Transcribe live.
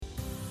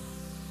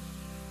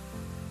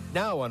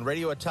Now on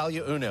Radio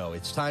Italia Uno,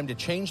 it's time to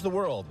change the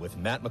world with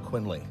Matt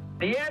McQuinley.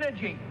 The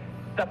energy,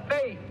 the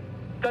faith,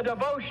 the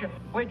devotion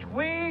which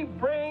we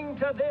bring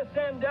to this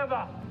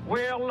endeavor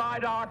will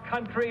light our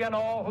country and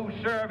all who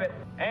serve it.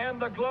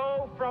 And the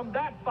glow from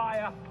that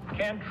fire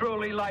can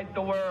truly light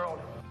the world.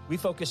 We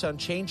focus on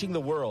changing the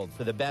world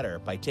for the better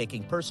by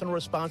taking personal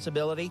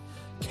responsibility,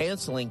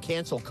 canceling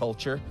cancel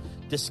culture,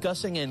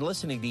 discussing and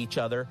listening to each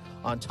other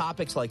on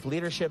topics like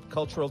leadership,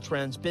 cultural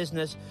trends,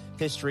 business,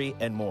 history,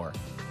 and more.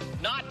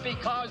 Not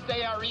because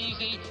they are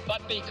easy,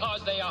 but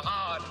because they are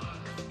hard.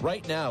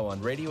 Right now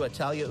on Radio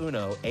Italia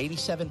Uno,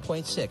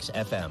 87.6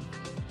 FM.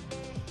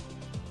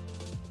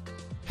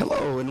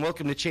 Hello, and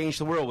welcome to Change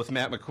the World with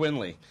Matt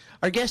McQuinley.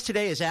 Our guest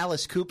today is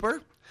Alice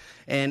Cooper.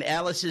 And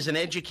Alice is an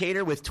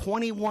educator with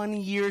 21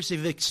 years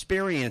of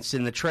experience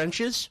in the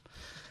trenches.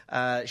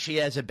 She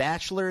has a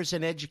bachelor's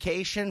in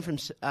education from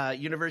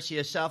University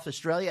of South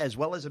Australia, as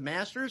well as a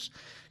master's.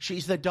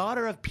 She's the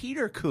daughter of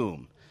Peter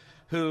Coombe,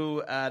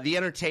 who the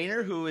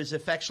entertainer, who is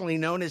affectionately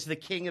known as the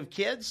King of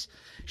Kids.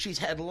 She's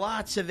had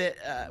lots of it.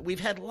 We've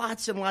had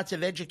lots and lots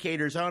of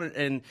educators on it,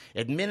 and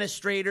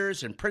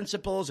administrators and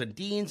principals and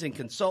deans and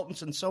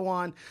consultants and so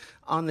on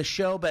the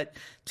show. But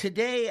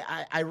today,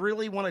 I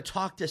really want to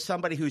talk to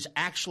somebody who's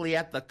actually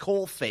at the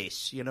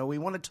coalface. You know, we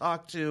want to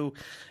talk to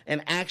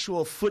an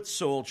actual foot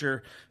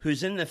soldier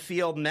who's in the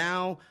field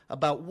now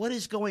about what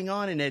is going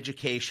on in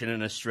education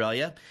in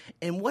Australia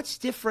and what's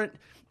different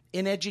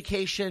in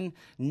education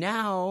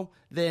now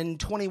than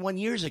 21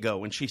 years ago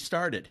when she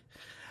started.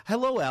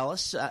 Hello,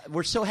 Alice.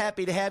 We're so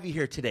happy to have you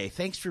here today.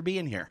 Thanks for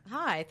being here.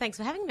 Hi, thanks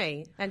for having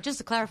me. And just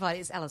to clarify,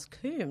 it's Alice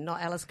Coombe,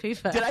 not Alice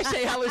Cooper. Did I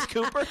say Alice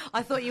Cooper?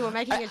 I thought you were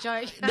making a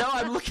joke. No,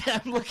 I'm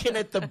looking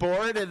at the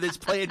board and it's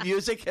playing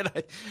music, and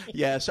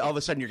yes, all of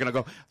a sudden you're going to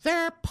go,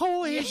 they're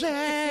poison.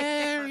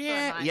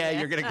 Yeah,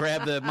 you're going to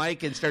grab the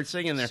mic and start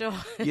singing there. Sure.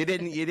 You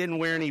didn't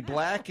wear any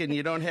black and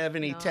you don't have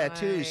any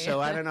tattoos,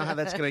 so I don't know how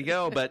that's going to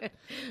go, but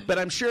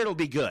I'm sure it'll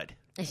be good.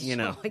 You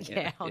know,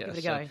 yeah, I'll give it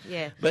a go.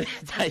 Yeah, but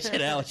I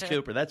said Alice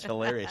Cooper. That's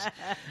hilarious.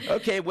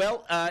 Okay,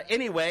 well,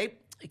 anyway,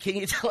 can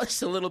you tell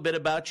us a little bit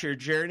about your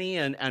journey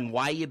and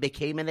why you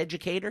became an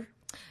educator?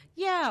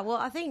 Yeah, well,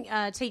 I think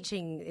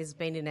teaching has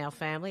been in our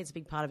family. It's a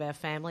big part of our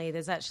family.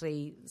 There's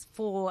actually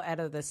 4 out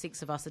of the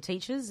 6 of us are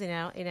teachers in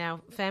our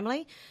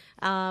family,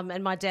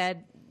 and my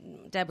dad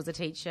was a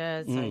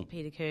teacher. So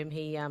Peter Coombe,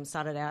 he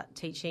started out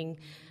teaching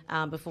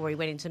before he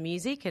went into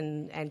music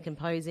and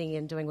composing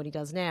and doing what he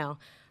does now.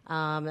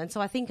 And so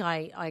I think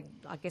I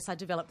guess I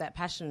developed that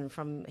passion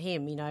from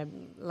him, you know,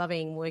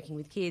 loving working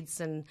with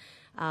kids and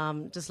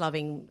just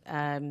loving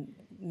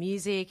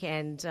music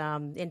and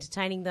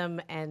entertaining them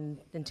and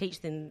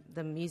teach them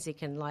the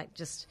music and like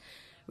just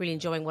really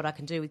enjoying what I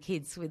can do with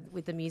kids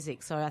with the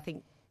music. So I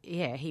think,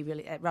 yeah,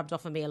 it rubbed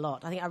off on me a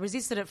lot. I think I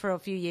resisted it for a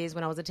few years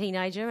when I was a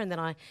teenager, and then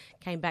I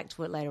came back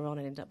to it later on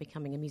and ended up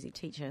becoming a music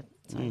teacher.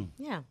 So,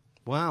 yeah.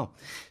 Wow.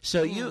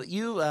 So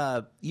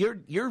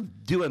you're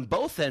doing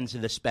both ends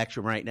of the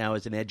spectrum right now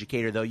as an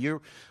educator, though.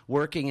 You're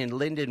working in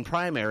Linden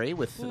Primary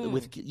with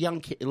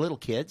young little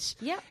kids.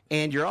 Yeah.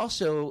 And you're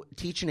also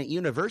teaching at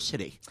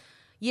university.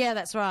 Yeah,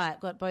 that's right.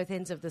 Got both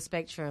ends of the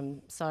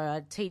spectrum. So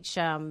I teach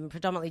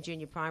predominantly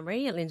junior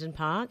primary at Linden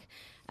Park.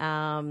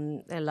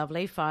 They're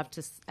lovely, 5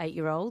 to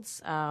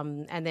 8-year-olds,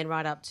 and then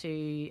right up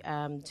to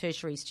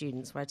tertiary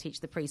students, where I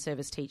teach the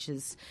pre-service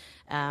teachers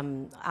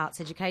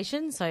arts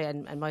education, so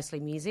and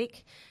mostly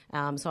music.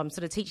 So I'm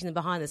sort of teaching them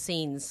behind the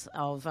scenes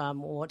of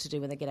what to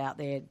do when they get out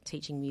there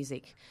teaching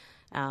music.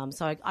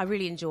 So I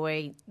really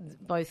enjoy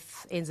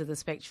both ends of the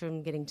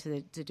spectrum, getting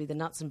to do the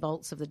nuts and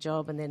bolts of the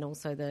job, and then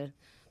also the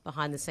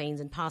behind the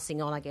scenes and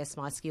passing on, I guess,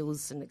 my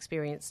skills and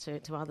experience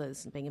to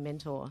others and being a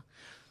mentor.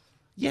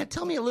 Yeah,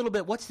 tell me a little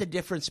bit. What's the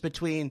difference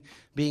between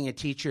being a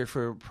teacher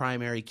for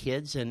primary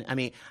kids and, I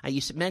mean,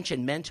 you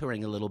mentioned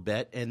mentoring a little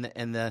bit, and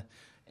the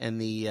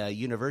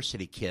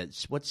university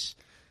kids.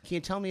 Can you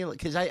tell me?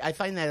 Because I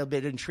find that a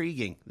bit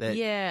intriguing. That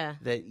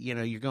you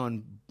know you're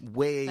going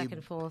way back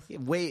and forth.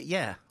 Both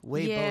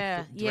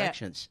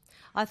directions.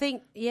 I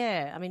think,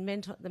 I mean,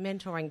 the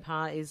mentoring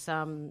part is,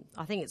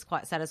 I think it's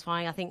quite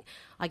satisfying. I think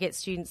I get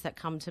students that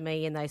come to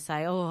me and they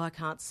say, oh, I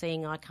can't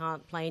sing, I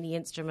can't play any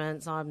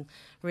instruments, I'm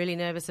really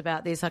nervous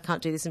about this, I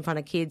can't do this in front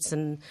of kids.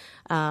 And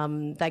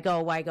they go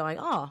away going,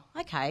 oh,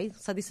 okay,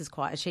 so this is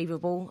quite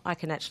achievable. I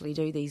can actually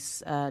do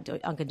these, I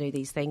can do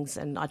these things.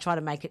 And I try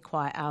to make it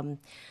quite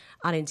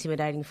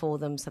unintimidating for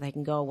them so they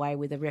can go away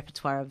with a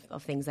repertoire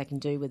of things they can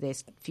do with their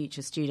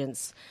future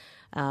students.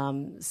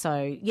 And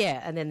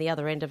then the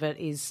other end of it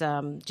is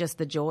just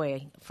the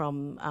joy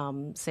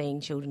from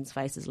seeing children's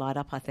faces light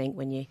up, I think,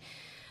 when you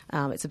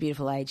it's a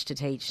beautiful age to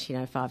teach,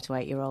 5 to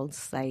 8 year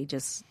olds. They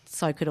just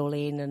soak it all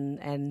in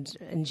and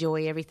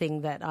enjoy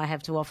everything that I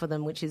have to offer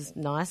them, which is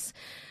nice.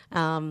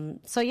 I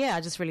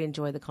just really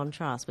enjoy the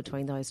contrast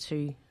between those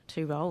two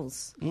two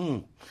roles.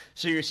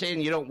 So you're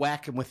saying you don't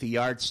whack them with the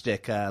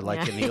yardstick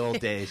like in the old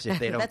days if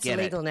they don't That's get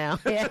illegal it. now.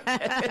 Yeah.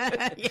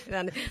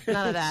 None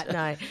of that,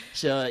 no.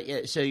 So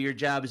your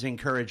job is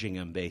encouraging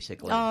them,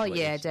 basically. Oh, What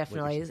yeah, is-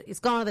 definitely. what is- It's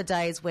gone are the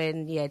days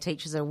when,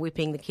 teachers are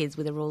whipping the kids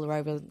with a ruler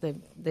over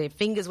their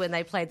fingers when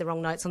they played the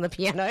wrong notes on the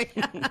piano.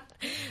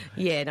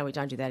 Yeah, no, we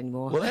don't do that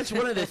anymore. Well, that's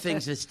one of the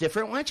things that's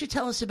different. Why don't you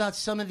tell us about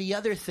some of the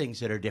other things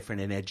that are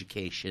different in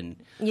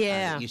education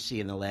that you see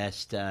in the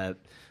last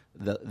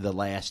the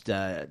last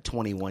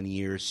 21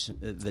 years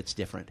that's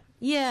different?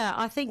 Yeah,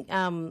 I think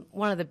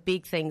one of the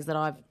big things that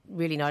I've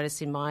really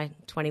noticed in my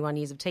 21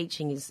 years of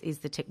teaching is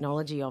the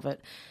technology of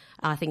it.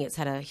 I think it's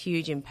had a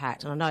huge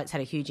impact, and I know it's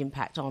had a huge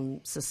impact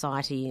on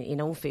society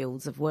in all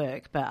fields of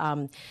work,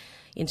 but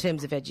in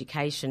terms of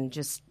education,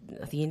 just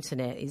the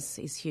internet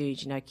is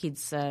huge.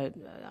 Kids,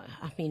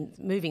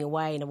 moving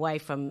away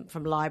from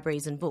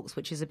libraries and books,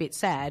 which is a bit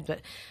sad,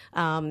 but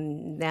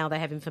now they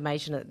have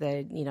information at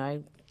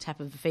the, tap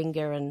of a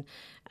finger, and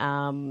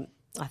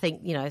I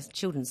think,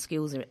 children's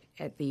skills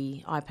at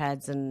the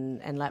iPads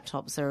and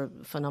laptops are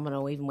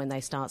phenomenal. Even when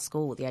they start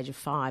school at the age of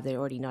 5, they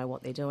already know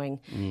what they're doing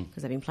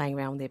because they've been playing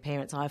around with their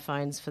parents'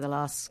 iPhones for the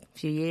last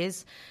few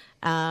years.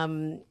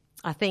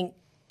 I think,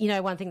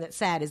 one thing that's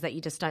sad is that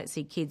you just don't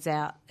see kids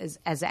out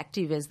as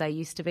active as they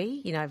used to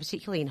be,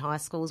 particularly in high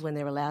schools when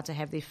they're allowed to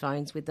have their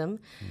phones with them.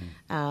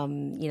 At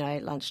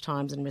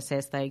lunchtimes and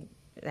recess, they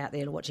out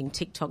there watching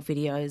TikTok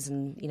videos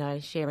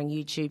and, sharing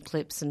YouTube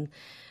clips. And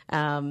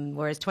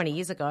whereas 20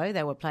 years ago,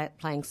 they were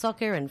playing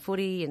soccer and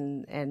footy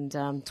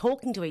and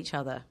talking to each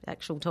other,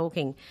 actual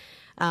talking.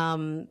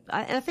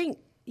 I think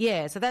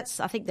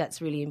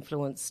that's really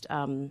influenced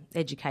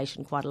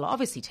education quite a lot.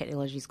 Obviously,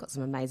 technology's got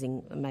some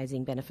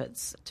amazing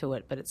benefits to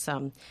it, but it's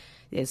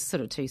there's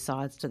sort of two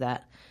sides to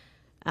that.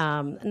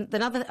 And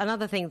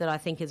another thing that I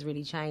think has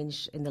really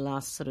changed in the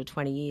last sort of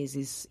 20 years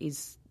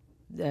is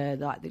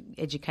the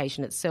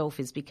education itself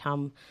has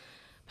become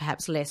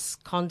perhaps less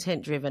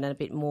content driven and a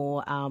bit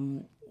more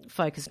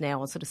focused now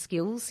on sort of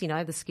skills,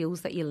 the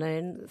skills that you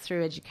learn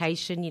through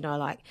education,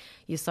 like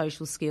your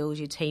social skills,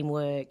 your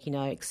teamwork,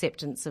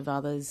 acceptance of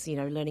others,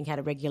 learning how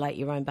to regulate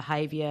your own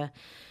behaviour,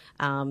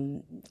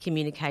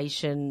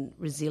 communication,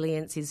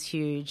 resilience is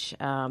huge,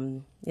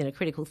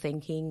 critical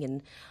thinking,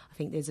 and I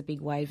think there's a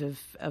big wave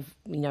of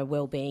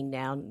well-being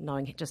now,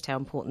 knowing just how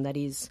important that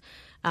is.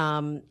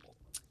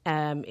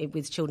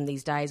 With children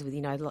these days, with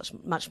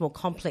much more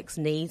complex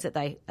needs that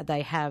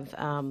they have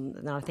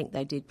than I think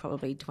they did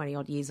probably 20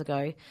 odd years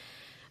ago.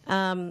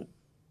 I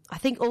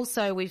think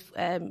also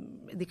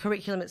the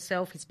curriculum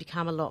itself has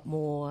become a lot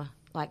more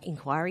like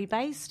inquiry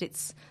based.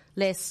 It's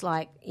less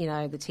like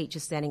the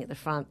teacher standing at the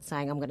front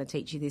saying, "I'm going to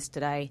teach you this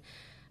today,"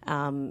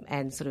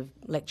 and sort of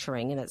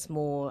lecturing, and it's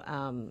more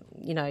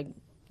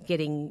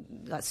getting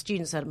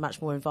students are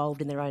much more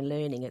involved in their own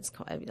learning. It's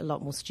a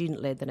lot more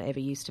student led than it ever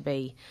used to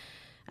be.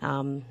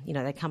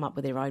 They come up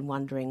with their own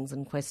wonderings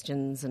and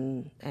questions,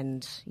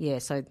 and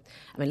so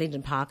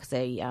Lyndon Park is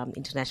a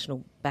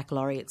international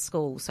baccalaureate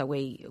school, so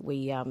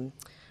we are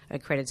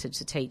accredited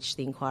to teach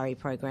the inquiry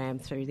program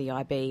through the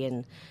IB,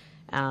 and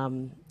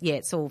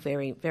it's all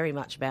very, very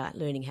much about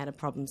learning how to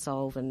problem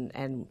solve,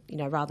 and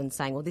rather than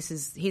saying, well,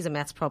 here's a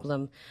maths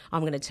problem,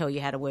 I'm going to tell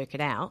you how to work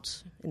it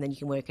out, and then you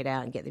can work it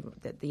out and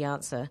get the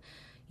answer.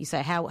 You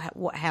say, how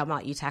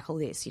might you tackle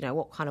this?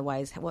 What kind of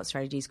ways, what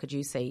strategies could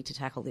you see to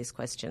tackle this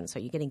question? So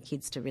you're getting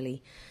kids to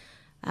really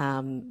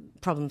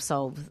problem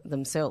solve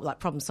themselves,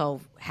 problem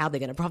solve how they're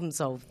going to problem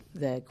solve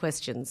the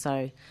question.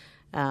 So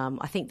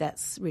I think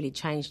that's really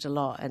changed a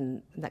lot,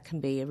 and that can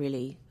be a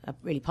really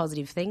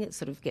positive thing. It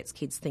sort of gets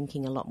kids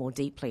thinking a lot more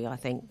deeply, I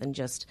think, than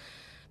just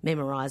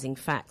memorising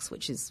facts,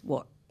 which is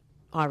what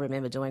I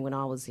remember doing when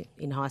I was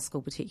in high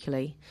school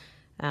particularly.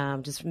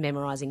 Just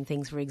memorising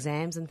things for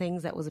exams and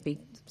things, that was a big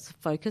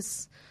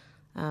focus.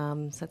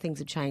 So things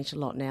have changed a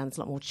lot now. There's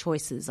a lot more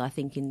choices, I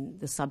think, in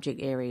the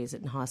subject areas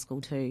in high school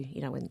too,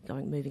 when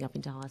moving up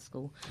into high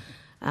school.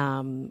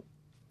 So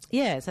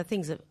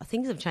things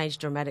have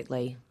changed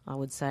dramatically, I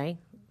would say,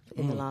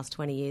 in the last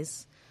 20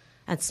 years.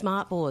 And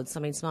smart boards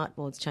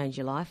change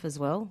your life as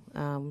well,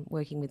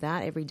 working with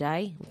that every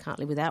day. We can't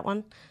live without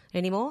one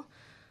anymore.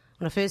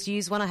 When I first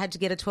used one, I had to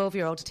get a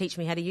 12-year-old to teach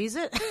me how to use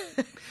it.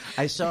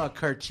 I saw a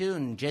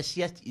cartoon just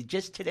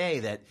today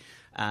that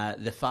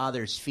the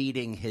father's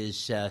feeding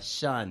his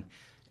son,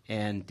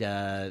 and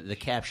the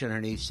caption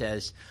underneath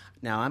says,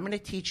 "Now I'm going to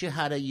teach you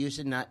how to use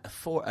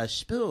a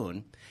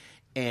spoon,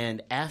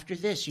 and after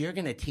this, you're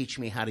going to teach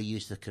me how to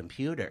use the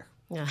computer."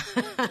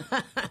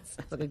 Sounds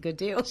like a good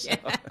deal. So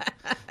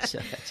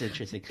that's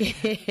interesting.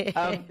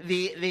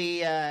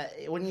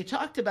 When you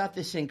talked about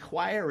this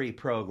inquiry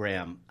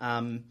program,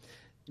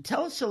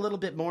 tell us a little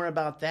bit more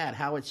about that,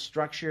 how it's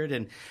structured,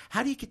 and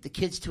how do you get the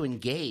kids to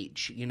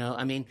engage?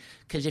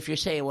 Because if you're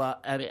saying,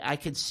 well, I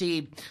could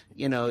see,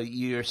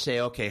 you're saying,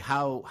 okay,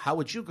 how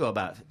would you go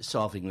about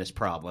solving this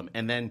problem?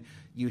 And then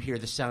you hear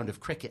the sound of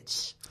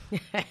crickets.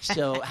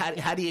 So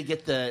how do you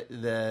get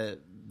the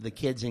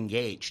kids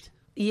engaged?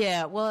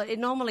 Yeah, well, it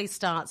normally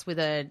starts with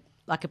a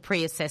like a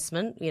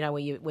pre-assessment, where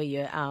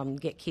you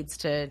get kids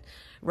to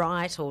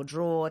write or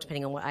draw,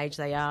 depending on what age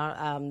they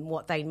are,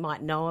 what they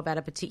might know about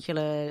a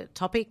particular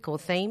topic or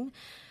theme.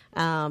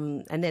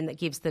 And then that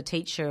gives the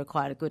teacher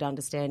quite a good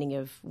understanding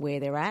of where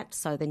they're at.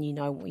 So then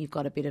you've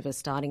got a bit of a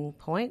starting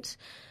point.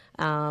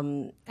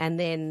 And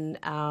then,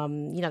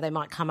 they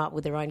might come up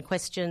with their own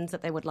questions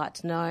that they would like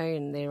to know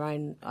and their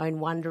own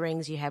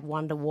wonderings. You have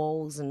wonder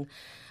walls and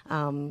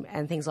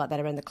things like that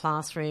around the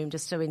classroom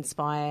just to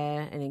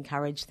inspire and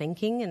encourage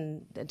thinking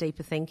and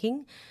deeper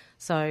thinking.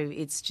 So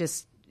it's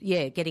just,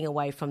 getting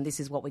away from this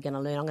is what we're going to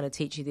learn. I'm going to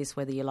teach you this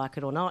whether you like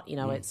it or not.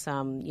 It's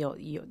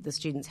the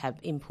students have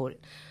input.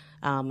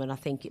 And I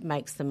think it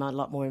makes them a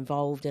lot more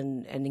involved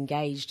and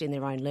engaged in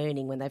their own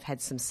learning when they've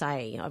had some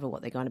say over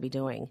what they're going to be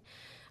doing.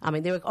 I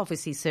mean, there are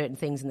obviously certain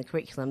things in the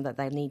curriculum that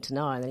they need to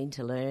know, they need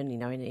to learn,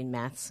 in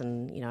maths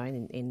and,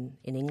 in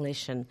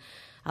English and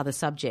other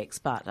subjects.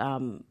 But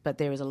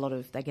there is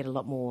they get a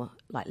lot more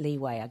like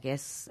leeway, I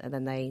guess,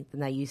 than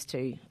they used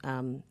to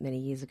many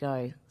years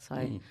ago. So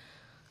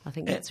I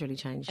think that's really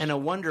changed. And a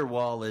wonder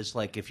wall is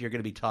like if you're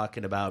going to be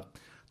talking about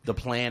the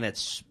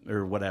planets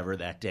or whatever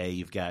that day,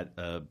 you've got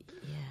a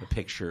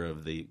picture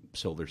of the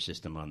solar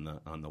system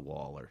on the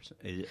wall, or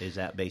is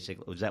that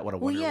basically? Is that what a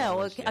wonder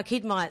wall is? A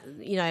kid might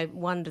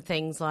wonder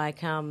things like,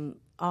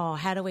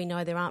 how do we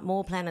know there aren't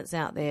more planets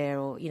out there,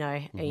 or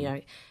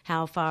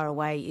how far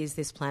away is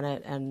this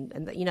planet, and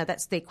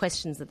that's their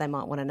questions that they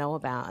might want to know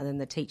about, and then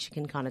the teacher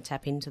can kind of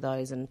tap into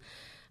those and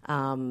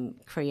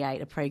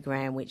create a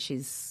program which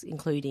is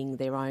including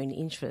their own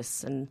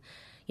interests. And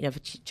if a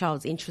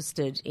child's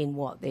interested in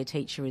what their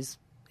teacher is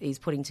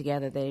putting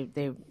together,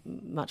 they're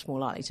much more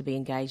likely to be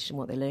engaged in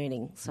what they're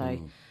learning.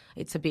 So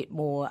it's a bit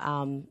more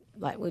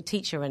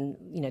teacher, and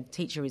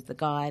teacher is the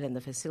guide and the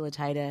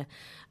facilitator,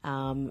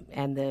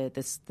 and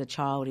the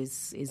child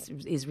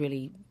is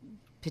really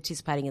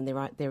participating in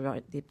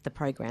the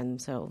program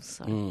themselves.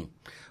 So.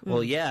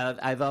 Well,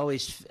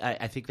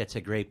 I think that's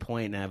a great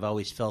point, and I've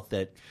always felt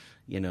that.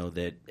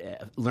 That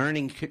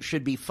learning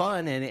should be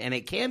fun, and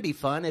it can be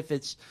fun if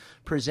it's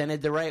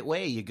presented the right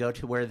way. You go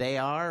to where they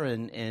are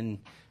and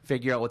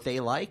figure out what they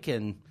like,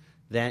 and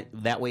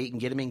that way you can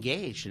get them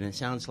engaged. And it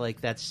sounds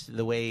like that's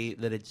the way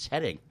that it's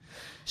heading.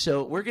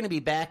 So we're going to be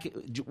back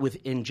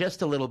in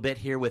just a little bit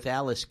here with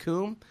Alice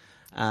Coombe.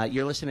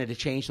 You're listening to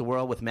Change the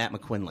World with Matt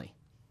McQuinley.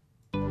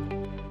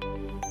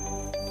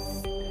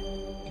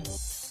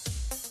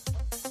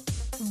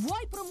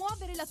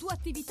 La tua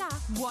attività?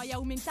 Vuoi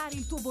aumentare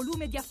il tuo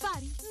volume di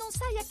affari? Non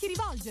sai a chi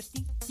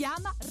rivolgerti?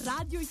 Chiama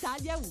Radio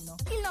Italia 1.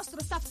 Il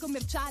nostro staff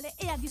commerciale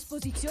è a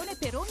disposizione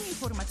per ogni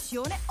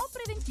informazione o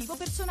preventivo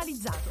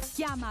personalizzato.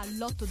 Chiama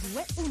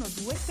all'82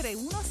 12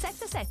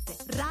 3177.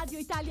 Radio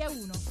Italia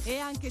 1. E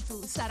anche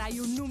tu sarai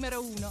un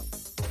numero 1.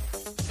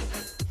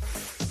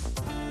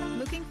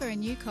 Looking for a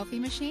new coffee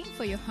machine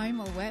for your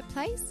home or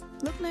workplace?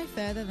 Look no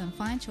further than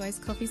Fine Choice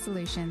Coffee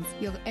Solutions,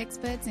 your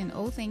experts in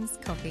all things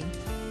coffee.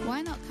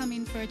 Why not come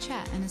in for a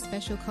chat and a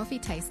special coffee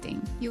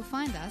tasting? You'll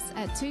find us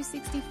at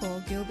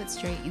 264 Gilbert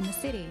Street in the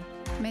city.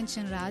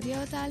 Mention Radio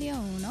Italia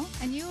 1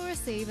 and you will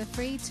receive a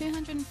free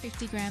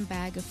 250-gram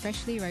bag of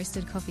freshly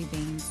roasted coffee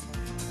beans.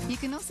 You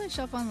can also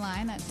shop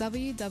online at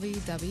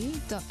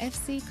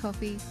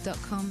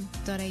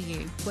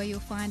www.fccoffee.com.au, where you'll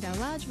find our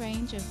large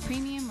range of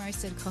premium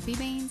roasted coffee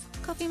beans,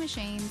 coffee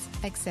machines,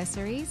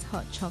 accessories,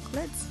 hot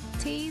chocolates,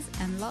 teas,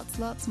 and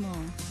lots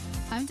more.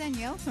 I'm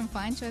Danielle from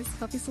Fine Choice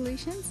Coffee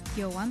Solutions,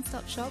 your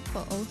one-stop shop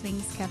for all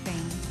things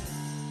caffeine.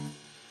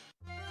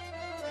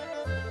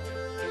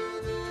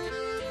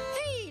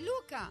 Ehi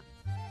Luca,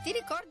 ti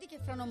ricordi che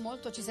fra non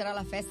molto ci sarà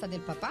la festa del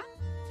papà?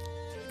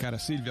 Cara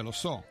Silvia, lo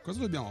so. Cosa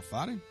dobbiamo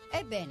fare?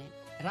 Ebbene,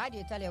 Radio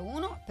Italia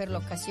 1 per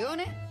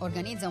l'occasione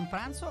organizza un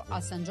pranzo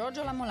al San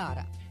Giorgio La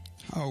Molara.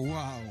 Oh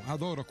wow,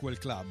 adoro quel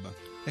club.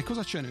 E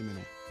cosa c'è nel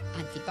menù?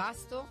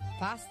 Antipasto,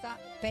 pasta,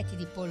 petti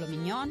di pollo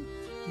mignon,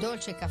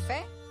 dolce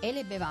caffè e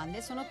le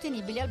bevande sono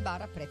ottenibili al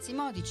bar a prezzi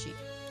modici.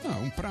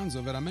 Un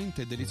pranzo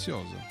veramente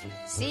delizioso.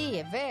 Sì,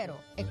 è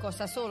vero, e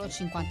costa solo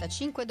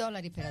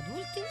 $55 per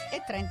adulti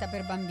e 30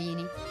 per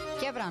bambini,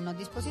 che avranno a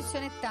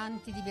disposizione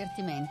tanti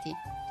divertimenti.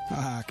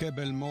 Ah, che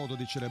bel modo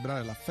di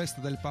celebrare la festa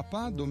del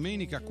papà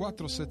domenica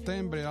 4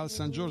 settembre al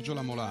San Giorgio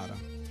La Molara.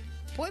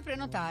 Puoi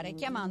prenotare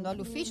chiamando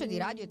all'ufficio di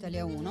Radio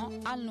Italia 1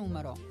 al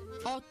numero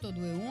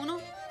 821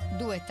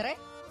 23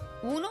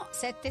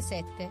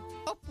 177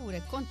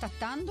 oppure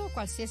contattando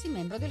qualsiasi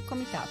membro del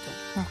comitato.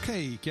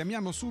 Ok,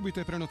 chiamiamo subito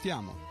e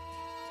prenotiamo.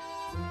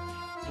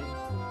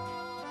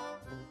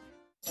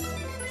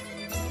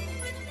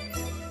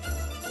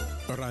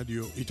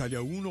 Radio Italia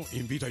 1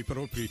 invita i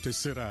propri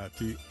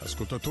tesserati,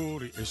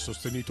 ascoltatori e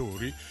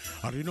sostenitori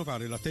a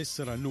rinnovare la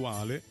tessera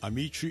annuale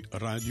Amici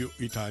Radio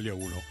Italia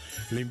 1.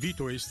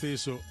 L'invito è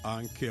esteso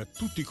anche a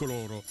tutti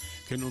coloro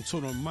che non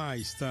sono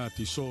mai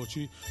stati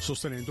soci,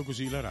 sostenendo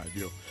così la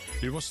radio.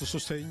 Il vostro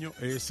sostegno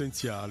è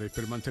essenziale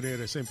per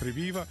mantenere sempre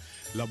viva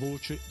la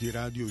voce di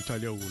Radio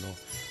Italia 1,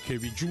 che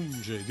vi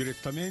giunge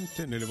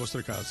direttamente nelle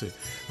vostre case.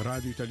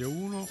 Radio Italia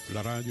 1,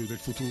 la radio del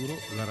futuro,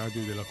 la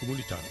radio della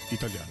comunità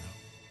italiana.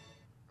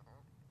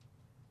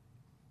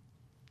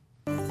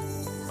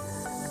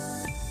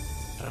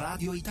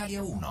 Radio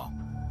Italia 1.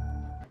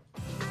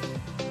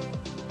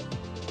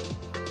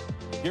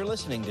 You're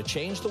listening to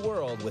Change the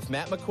World with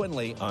Matt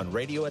McQuinley on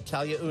Radio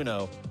Italia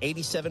Uno,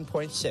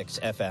 87.6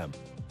 FM.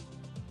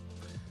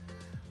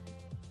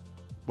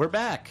 We're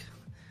back.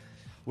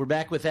 We're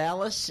back with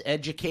Alice,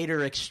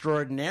 educator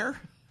extraordinaire.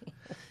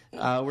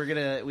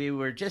 We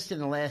were just in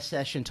the last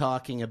session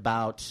talking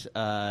about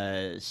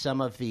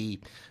some of the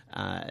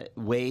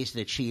ways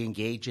that she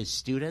engages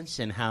students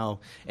and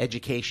how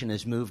education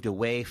has moved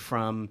away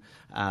from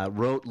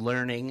rote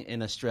learning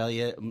in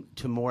Australia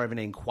to more of an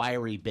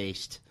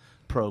inquiry-based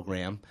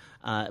program.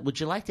 Would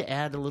you like to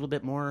add a little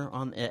bit more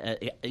on,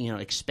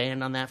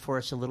 expand on that for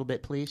us a little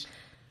bit, please?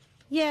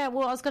 Yeah,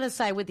 well, I was going to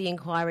say with the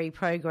inquiry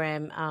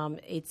program,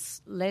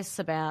 it's less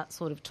about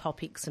sort of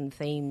topics and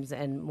themes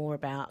and more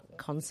about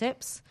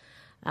concepts.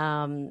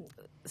 So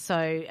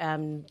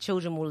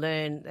children will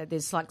learn,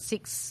 there's like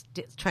 6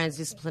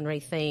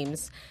 transdisciplinary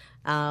themes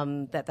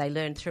that they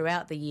learn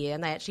throughout the year,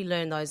 and they actually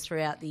learn those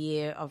throughout the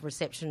year of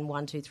reception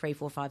 1, 2, 3,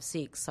 4, 5,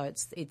 6. So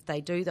they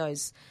do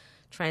those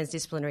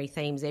transdisciplinary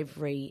themes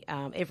every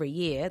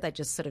year. They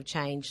just sort of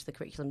change, the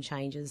curriculum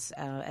changes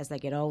as they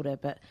get older,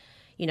 but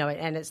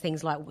and it's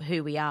things like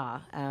who we are,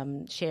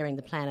 sharing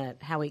the planet,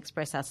 how we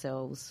express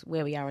ourselves,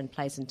 where we are in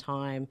place and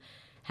time,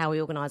 how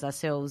we organise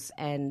ourselves,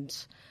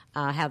 and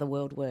how the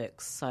world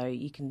works. So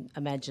you can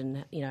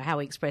imagine, how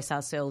we express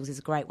ourselves is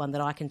a great one that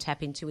I can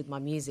tap into with my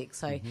music.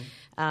 So,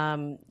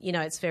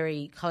 it's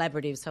very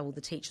collaborative. So all the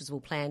teachers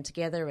will plan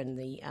together, and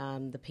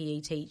the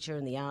PE teacher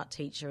and the art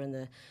teacher and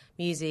the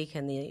music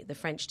and the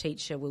French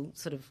teacher will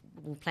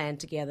plan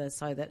together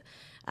so that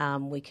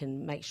we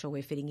can make sure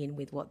we're fitting in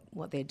with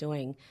what they're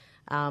doing.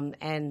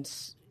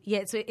 It's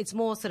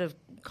more sort of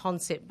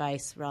concept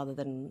based rather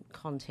than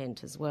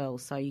content as well.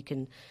 So you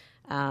can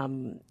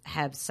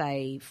have,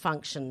 say,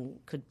 function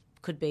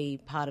could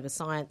be part of a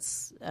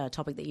science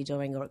topic that you're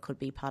doing, or it could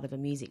be part of a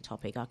music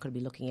topic. I could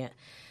be looking at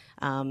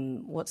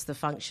what's the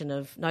function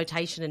of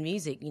notation in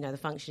music. The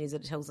function is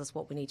that it tells us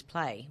what we need to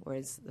play,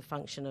 whereas the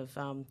function of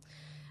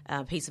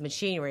a piece of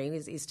machinery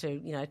is to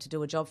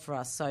do a job for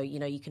us. So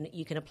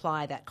you can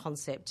apply that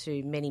concept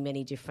to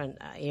many different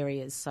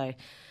areas. So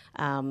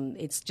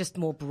it's just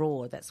more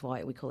broad. That's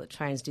why we call it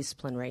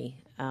transdisciplinary.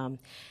 And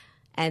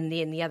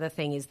then the other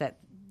thing is that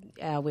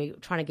we're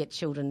trying to get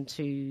children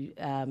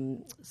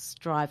to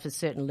strive for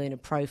certain learner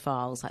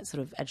profiles, like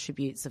sort of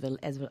attributes of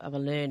a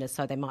learner.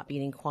 So they might be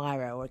an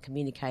inquirer or a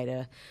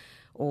communicator,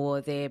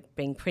 or they're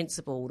being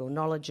principled or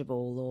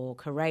knowledgeable or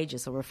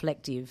courageous or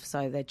reflective.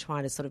 So they're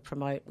trying to sort of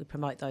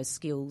promote those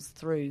skills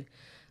through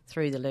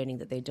the learning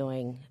that they're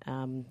doing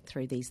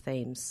through these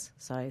themes.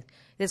 So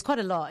there's quite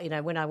a lot.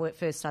 When I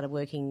first started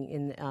working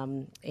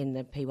in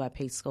the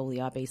PYP school,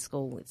 the IB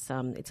school, it's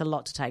a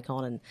lot to take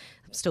on, and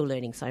I'm still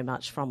learning so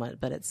much from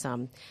it. But it's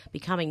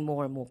becoming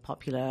more and more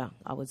popular,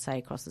 I would say,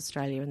 across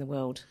Australia and the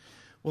world.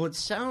 Well, it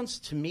sounds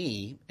to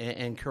me,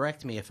 and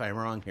correct me if I'm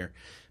wrong here,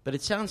 but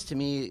it sounds to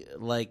me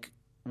like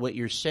what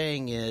you're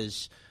saying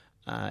is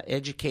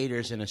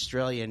educators in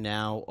Australia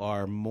now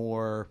are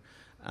more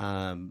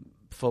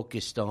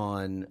focused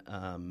on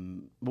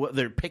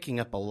they're picking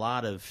up a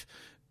lot of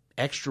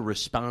extra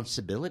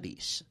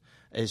responsibilities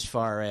as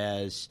far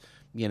as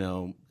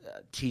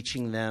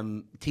teaching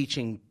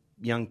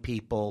young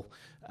people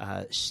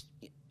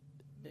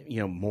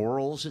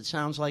morals, it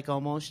sounds like,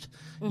 almost,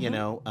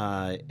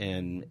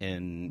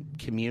 and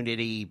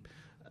community,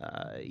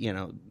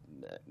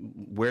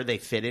 where they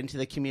fit into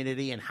the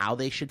community and how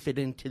they should fit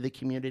into the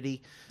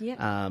community.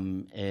 Yeah.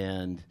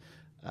 And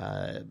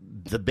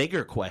the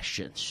bigger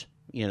questions,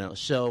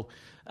 So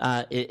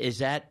is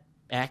that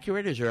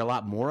accurate? Is there a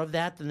lot more of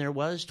that than there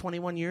was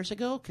 21 years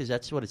ago? Because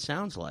that's what it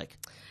sounds like.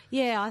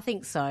 Yeah, I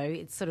think so.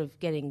 It's sort of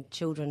getting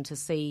children to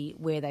see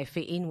where they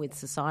fit in with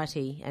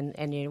society and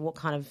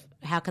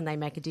how can they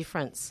make a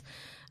difference.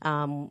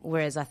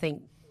 Whereas I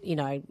think,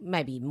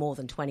 maybe more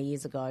than 20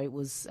 years ago, it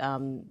was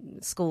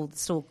school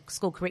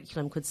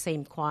curriculum could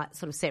seem quite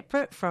sort of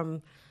separate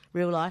from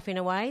real life in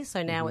a way.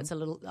 So now it's a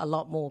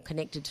lot more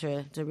connected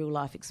to real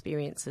life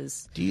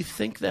experiences. Do you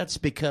think that's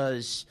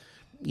because,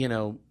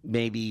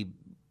 maybe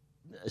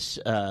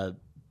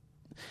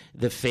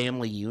the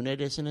family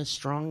unit isn't as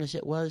strong as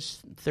it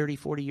was 30,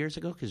 40 years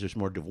ago because there's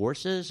more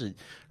divorces,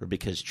 or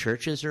because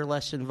churches are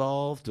less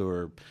involved?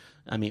 Or,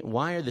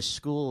 why are the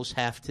schools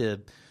have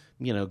to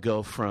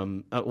go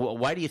from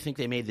why do you think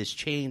they made this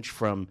change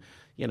from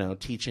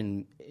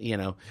teaching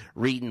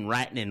reading,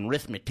 writing, and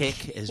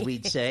arithmetic, as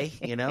we'd say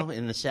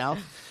in the South,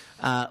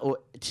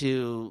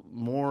 to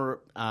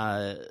more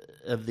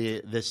of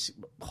this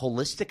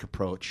holistic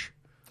approach?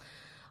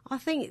 I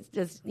think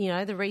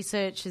the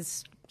research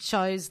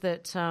shows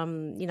that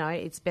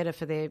it's better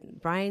for their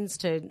brains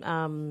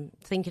to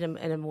think in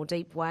a more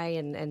deep way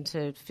and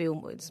to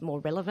feel it's more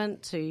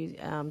relevant to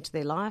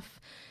their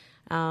life.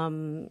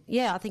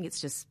 I think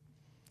it's just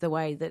the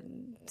way that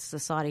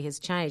society has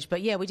changed.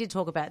 But we did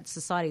talk about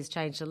society has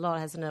changed a lot,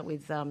 hasn't it?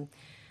 With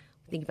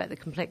think about the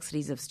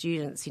complexities of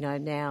students,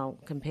 now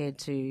compared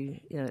to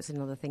it's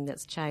another thing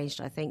that's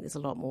changed. I think there's a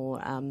lot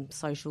more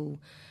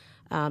social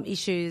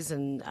issues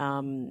and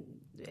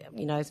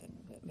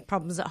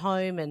problems at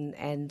home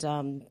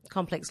and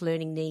complex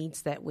learning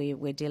needs that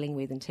we're dealing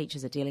with and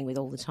teachers are dealing with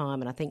all the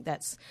time. And I think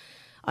that's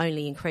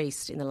only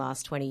increased in the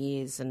last 20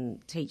 years,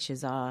 and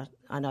teachers I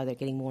know they're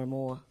getting more and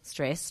more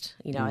stressed.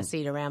 I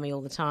see it around me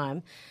all the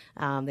time.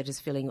 They're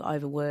just feeling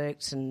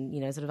overworked and,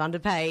 sort of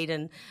underpaid,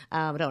 and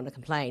I don't want to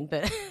complain,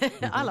 but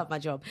I love my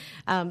job.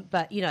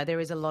 But, there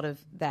is a lot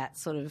of that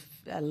sort of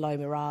low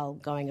morale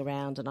going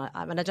around, and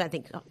I don't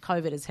think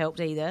COVID has helped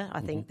either.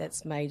 I think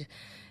that's made,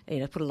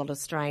 put a lot of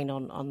strain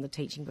on the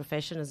teaching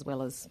profession as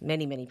well as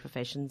many, many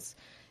professions.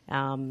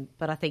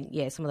 But I think,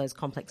 some of those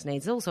complex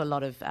needs. There's also a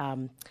lot of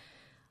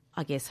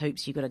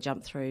hoops you've got to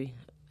jump through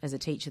as a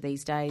teacher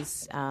these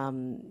days.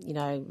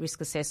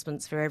 Risk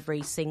assessments for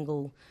every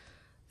single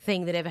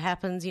thing that ever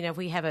happens. If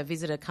we have a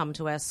visitor come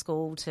to our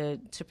school to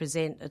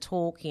present a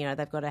talk,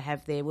 they've got to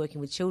have their Working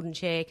with Children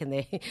check, and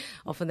they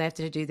have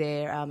to do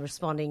their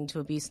responding to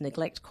abuse and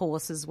neglect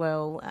course as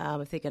well,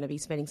 if they're going to be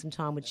spending some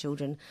time with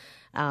children,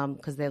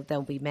 because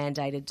they'll be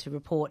mandated to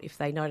report if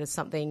they notice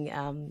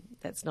something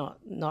that's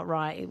not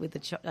right with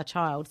a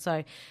child.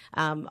 So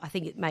I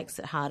think it makes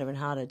it harder and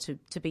harder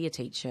to be a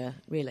teacher,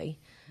 really,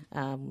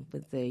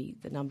 with the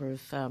number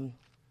of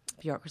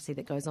bureaucracy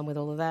that goes on with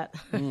all of that.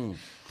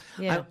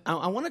 Yeah.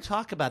 I want to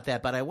talk about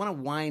that, but I want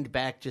to wind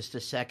back just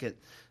a second.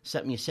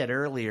 Something you said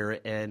earlier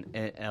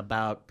and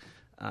about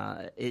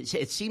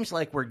it seems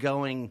like we're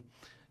going.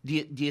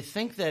 Do you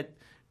think that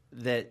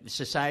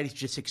society's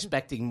just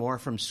expecting more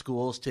from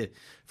schools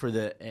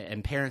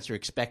and parents are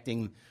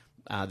expecting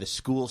the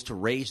schools to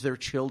raise their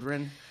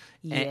children?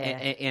 Yeah.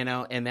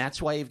 And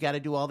that's why you've got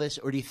to do all this?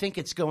 Or do you think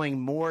it's going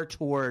more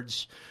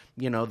towards,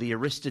 the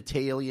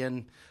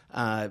Aristotelian,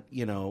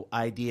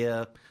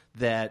 idea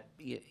that,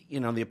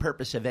 the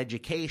purpose of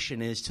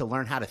education is to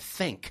learn how to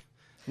think,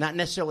 not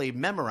necessarily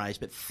memorize,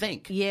 but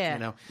think?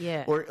 Yeah.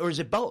 Or is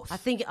it both? I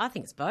think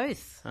it's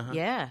both. Uh-huh.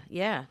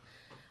 Yeah.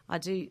 I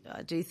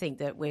do think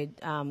that we're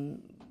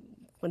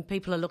when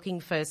people are looking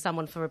for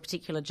someone for a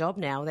particular job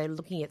now, they're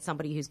looking at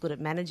somebody who's good at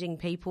managing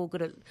people,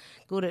 good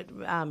at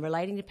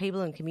relating to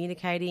people and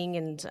communicating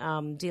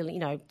and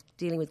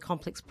dealing with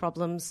complex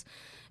problems.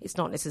 It's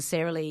not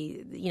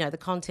necessarily the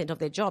content of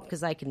their job,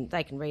 because they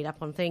can read up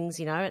on things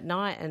at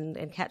night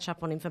and catch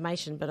up on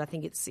information. But I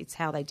think it's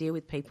how they deal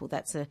with people.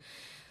 That's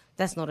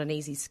not an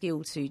easy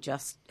skill to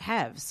just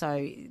have.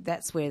 So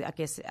that's where I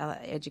guess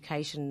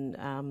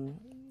education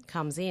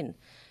comes in.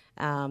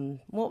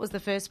 What was the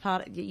first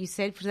part you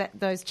said for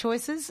those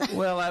choices?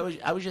 Well,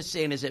 I was just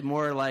saying, is it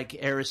more like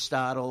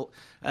Aristotle?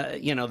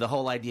 The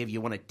whole idea of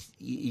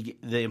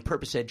the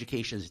purpose of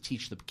education is to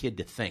teach the kid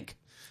to think.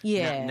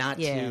 Yeah, not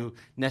to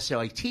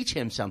necessarily teach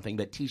him something,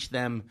 but teach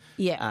them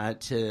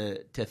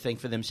to think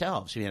for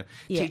themselves.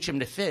 Teach them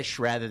to fish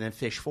rather than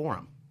fish for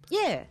them.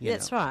 Yeah,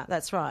 that's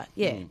right.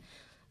 Yeah.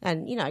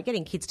 And,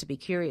 getting kids to be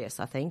curious,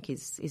 I think,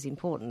 is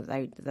important.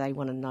 They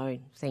want to know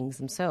things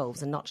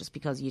themselves, and not just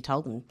because you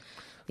told them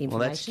the information.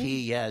 Well, that's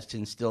key, is to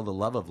instill the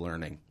love of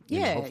learning.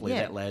 Hopefully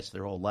that lasts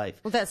their whole life.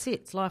 Well, that's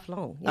it. It's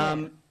lifelong.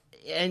 Yeah.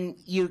 And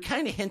you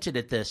kind of hinted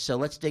at this, so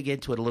let's dig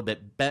into it a little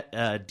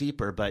bit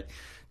deeper. But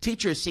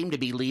teachers seem to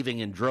be leaving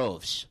in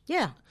droves.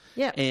 Yeah.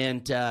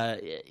 And,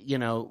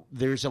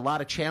 there's a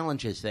lot of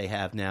challenges they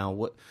have now.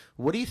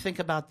 What do you think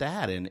about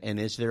that? And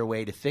is there a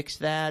way to fix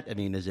that? I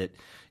mean, is it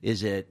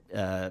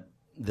that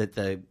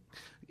the,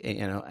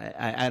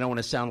 I don't want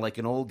to sound like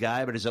an old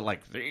guy, but is it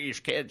like,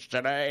 these kids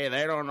today,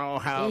 they don't know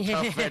how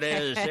tough it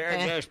is.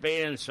 They're just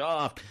being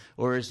soft.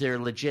 Or is there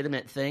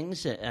legitimate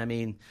things,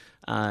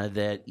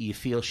 that you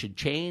feel should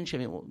change?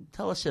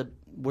 Tell us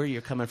where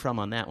you're coming from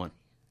on that one.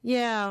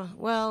 Yeah,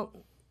 well,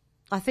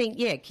 I think,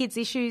 kids'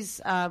 issues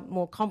are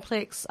more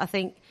complex. I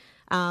think,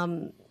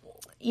 some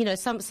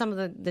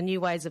of the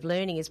new ways of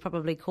learning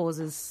probably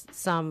causes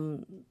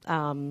some,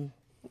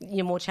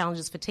 more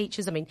challenges for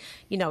teachers. We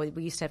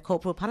used to have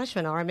corporal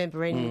punishment. I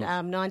remember in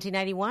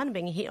 1981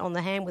 being hit on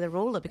the hand with a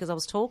ruler because I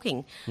was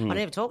talking. I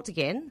never talked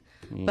again.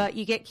 But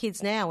you get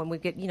kids now, and we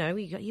got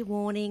your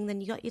warning,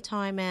 then you got your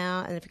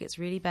timeout, and if it gets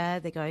really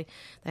bad, they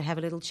have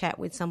a little chat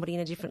with somebody in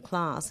a different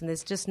class, and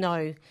there's just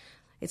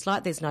it's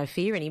like there's no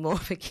fear anymore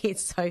for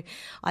kids. So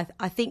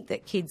I think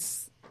that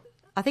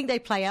they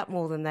play up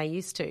more than they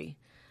used to.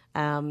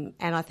 And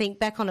I think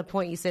back on a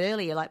point you said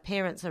earlier, like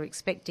parents are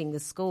expecting the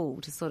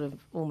school to sort of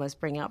almost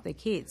bring up their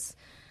kids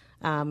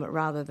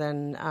rather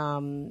than,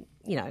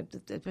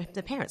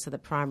 the parents are the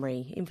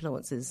primary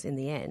influences in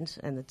the end,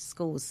 and the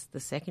school's the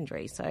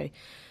secondary. So,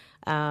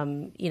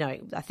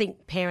 I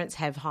think parents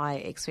have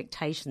high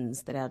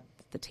expectations that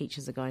the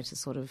teachers are going to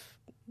sort of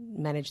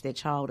manage their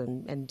child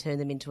and turn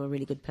them into a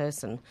really good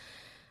person.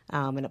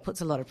 And it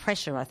puts a lot of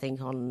pressure, I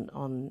think,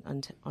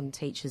 on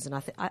teachers. And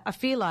I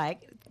feel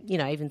like,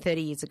 even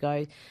 30 years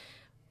ago,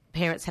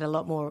 parents had a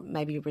lot more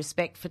maybe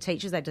respect for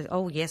teachers. They'd just,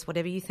 oh yes,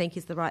 whatever you think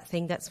is the right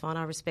thing, that's fine.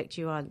 I respect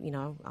you. I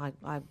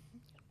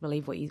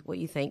believe what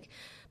you think.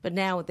 But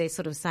now they're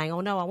sort of saying,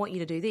 oh, no, I want you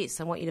to do this.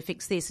 I want you to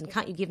fix this. And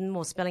can't you give them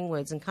more spelling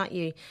words? And can't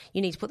you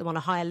need to put them on a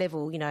higher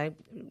level. You know,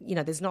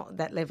 there's not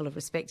that level of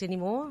respect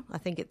anymore. I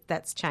think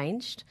that's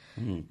changed.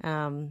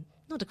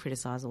 Not to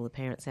criticise all the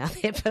parents out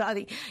there, but I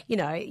think,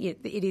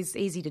 it is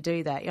easy to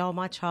do that. Oh,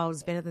 my child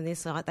is better than this.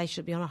 So they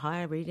should be on a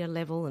higher reading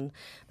level. And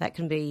that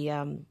can be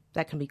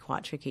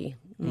quite tricky.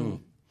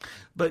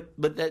 But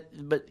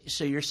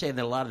so you're saying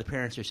that a lot of the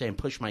parents are saying,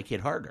 push my kid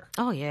harder.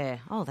 Oh, yeah.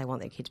 Oh, they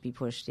want their kid to be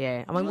pushed,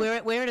 yeah. I mean,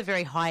 we're at a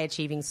very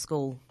high-achieving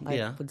school,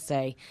 I would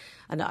say.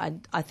 And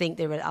I think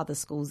there are other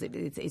schools that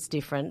it's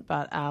different,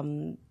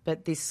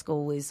 but this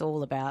school is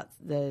all about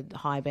the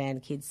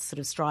high-band kids sort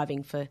of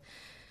striving for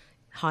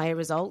higher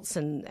results,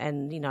 and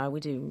we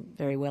do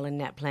very well in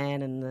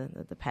NAPLAN and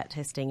the PAT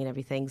testing and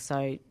everything.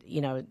 So,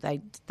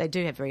 they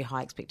do have very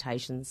high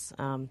expectations.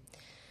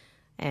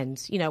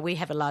 And, we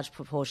have a large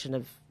proportion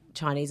of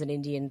Chinese and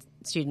Indian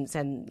students,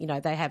 and,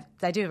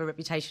 they do have a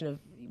reputation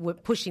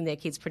of pushing their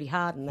kids pretty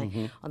hard.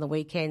 And on the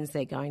weekends,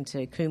 they're going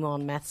to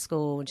Kumon math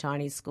school,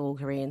 Chinese school,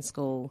 Korean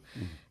school,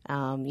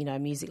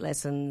 music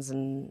lessons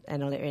and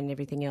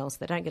everything else.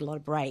 They don't get a lot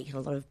of break and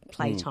a lot of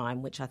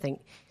playtime, which I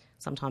think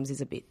sometimes is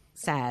a bit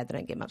sad. They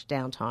don't get much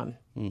downtime.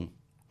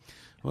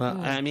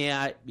 Well, I mean,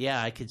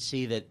 I could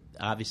see that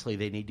obviously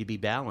they need to be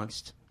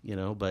balanced.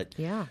 But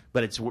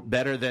it's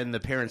better than the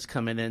parents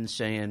coming in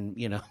saying,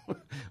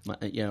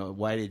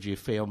 why did you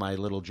fail my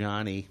little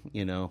Johnny?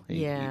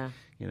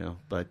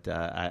 But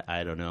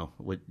I don't know.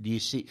 What do you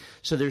see?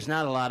 So there's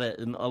not a lot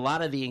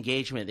of the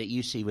engagement that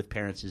you see with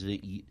parents is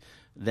that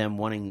them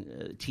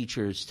wanting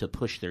teachers to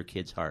push their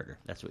kids harder.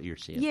 That's what you're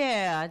seeing.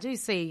 Yeah, I do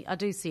see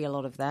a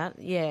lot of that.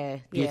 Yeah.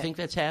 Do you think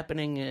that's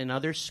happening in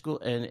other school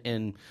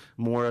and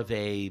more of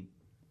a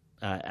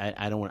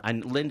I don't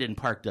want. Linden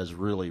Park does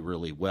really,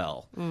 really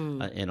well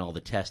in all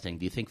the testing.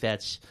 Do you think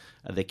that's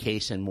the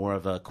case in more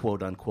of a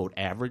quote unquote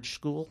average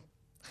school?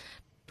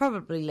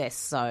 Probably less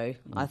so.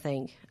 I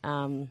think.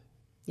 And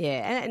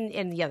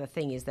the other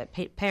thing is that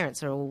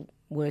parents are all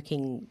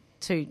working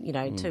too.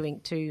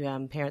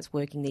 Two parents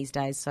working these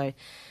days. So.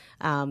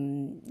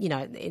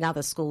 In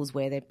other schools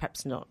where they're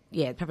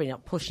probably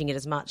not pushing it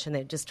as much, and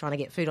they're just trying to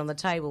get food on the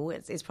table.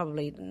 It's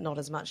probably not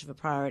as much of a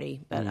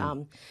priority. But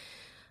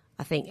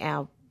I think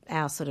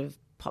our sort of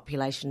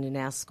population in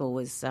our school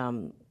is,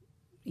 they're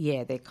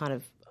kind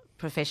of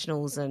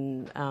professionals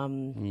and,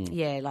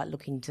 like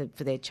looking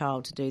for their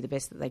child to do the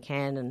best that they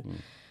can.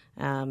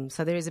 And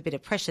so there is a bit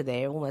of pressure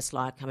there, almost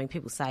like,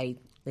 people say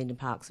Linden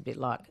Park's a bit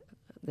like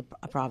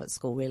a private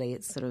school, really.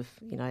 It's sort of,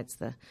 it's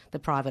the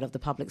private of the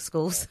public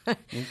schools.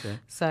 Okay.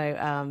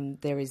 So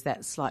there is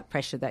that slight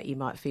pressure that you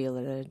might feel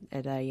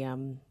at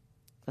a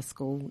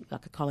school,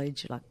 like a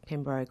college, like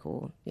Pembroke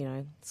or,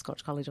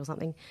 Scotch College or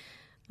something.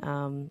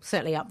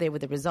 Certainly up there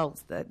with the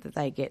results that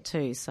they get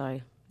too. So,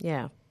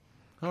 yeah.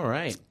 All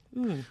right.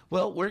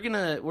 Well, we're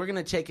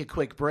gonna take a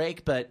quick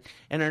break, but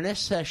in our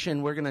next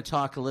session, we're gonna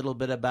talk a little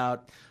bit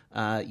about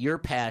your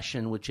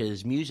passion, which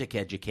is music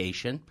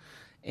education,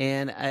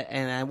 and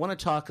I want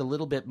to talk a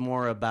little bit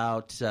more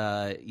about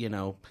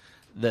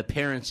the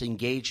parents'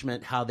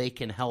 engagement, how they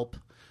can help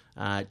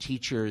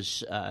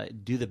teachers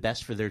do the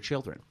best for their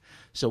children.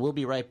 So we'll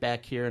be right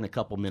back here in a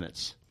couple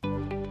minutes.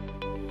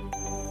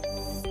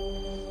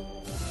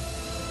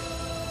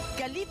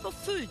 Gallipo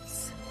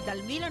Foods, dal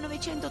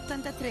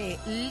 1983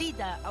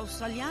 leader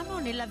australiano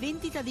nella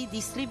vendita di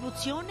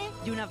distribuzione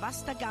di una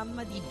vasta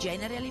gamma di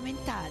generi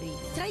alimentari,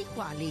 tra i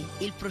quali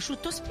il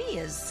prosciutto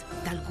Spears,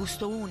 dal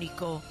gusto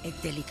unico e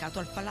delicato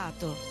al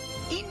palato.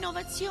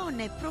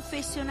 Innovazione,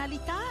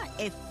 professionalità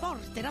e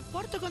forte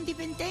rapporto con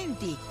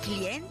dipendenti,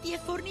 clienti e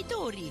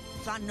fornitori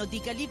fanno di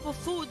Gallipo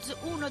Foods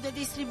uno dei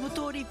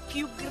distributori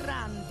più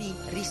grandi,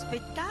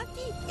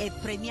 rispettati e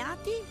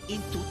premiati in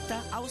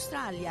tutta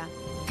Australia.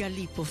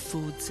 Gallipo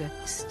Foods,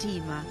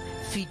 stima,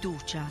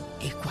 fiducia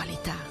e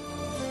qualità.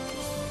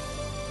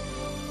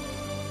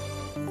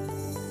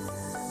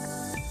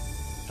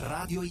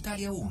 Radio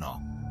Italia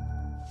 1.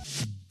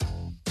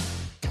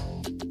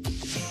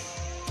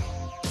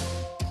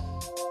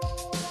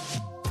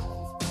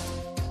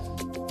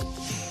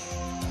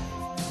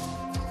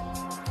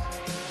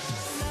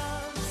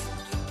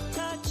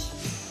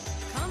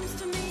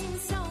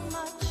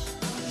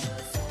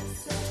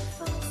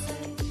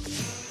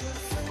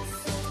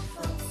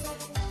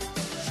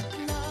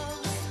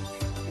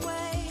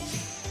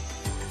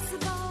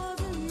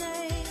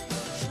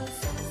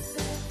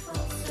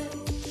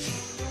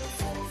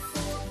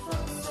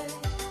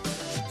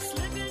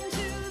 Slipping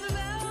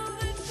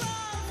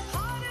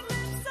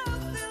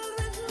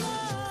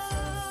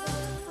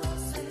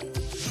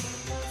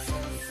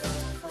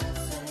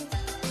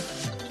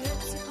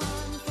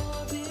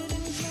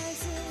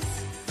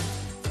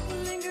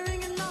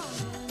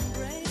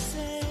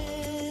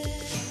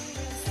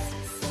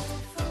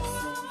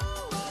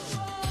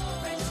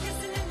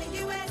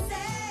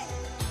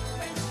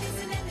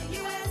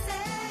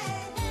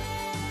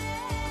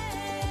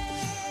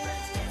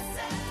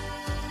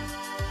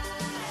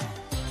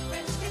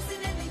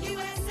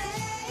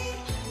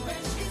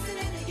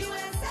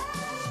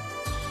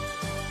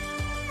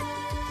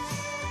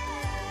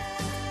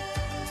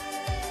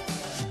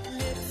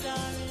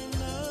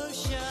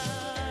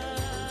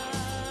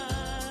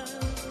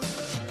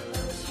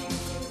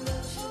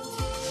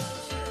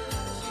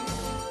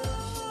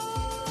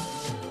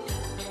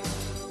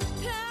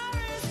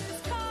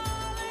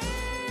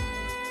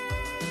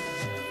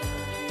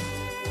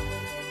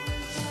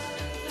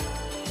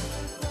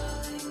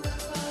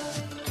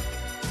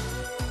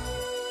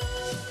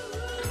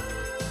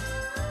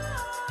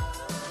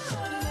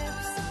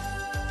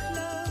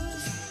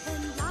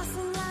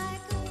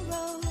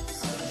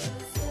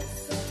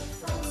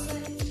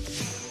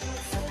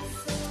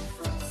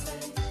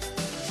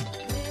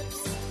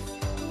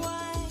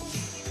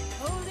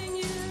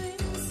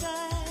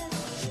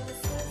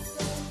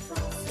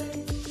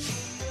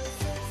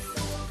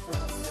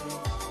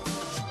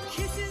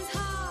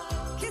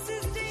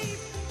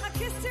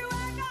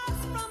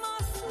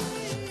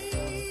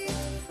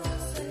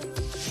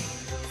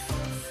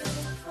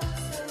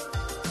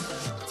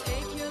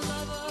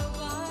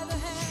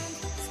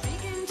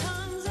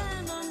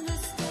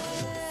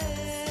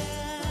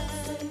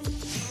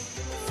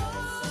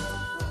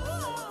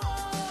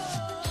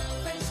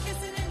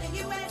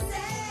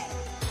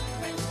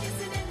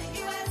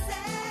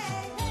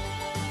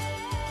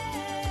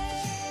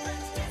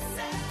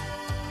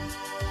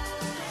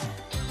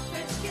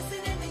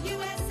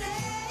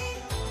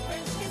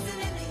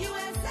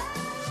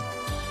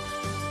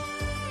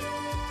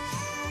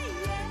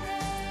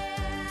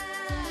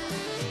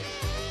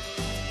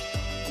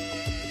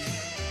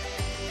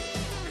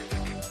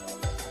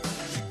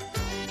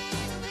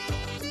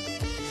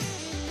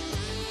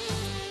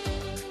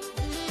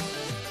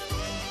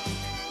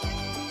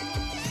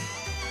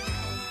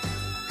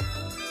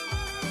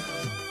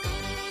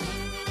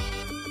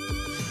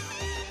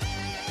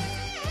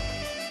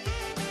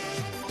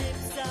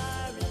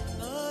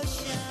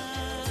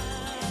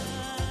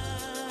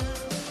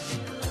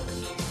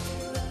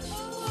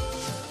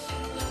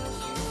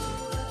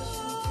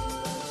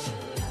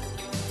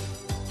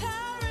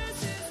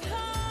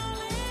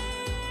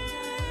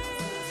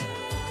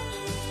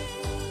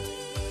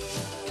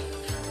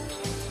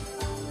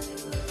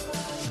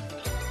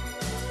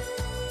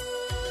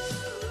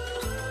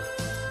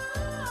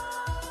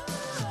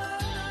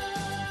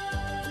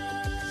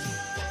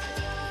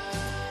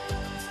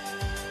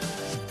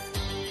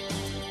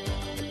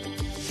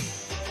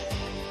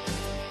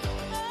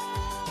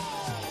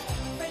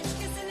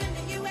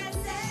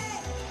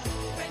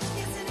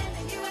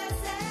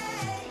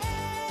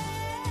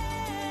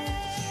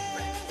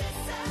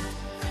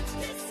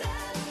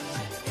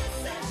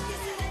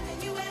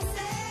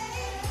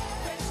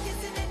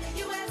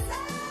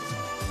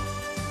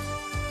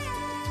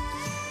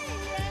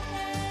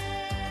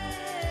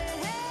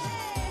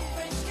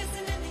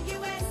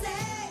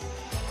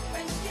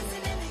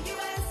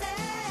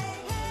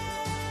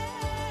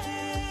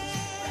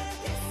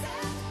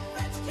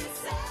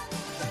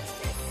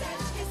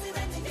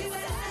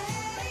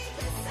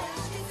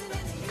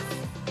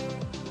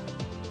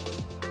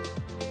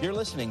You're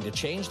listening to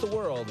Change the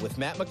World with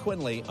Matt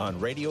McQuinley on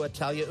Radio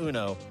Italia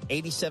Uno,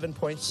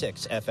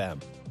 87.6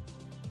 FM.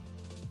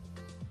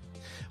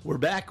 We're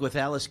back with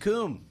Alice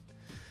Coombe.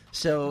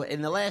 So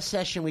in the last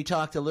session, we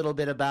talked a little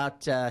bit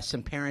about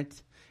some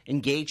parent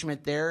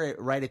engagement there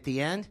right at the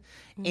end.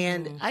 Mm-hmm.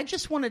 And I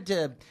just wanted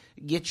to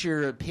get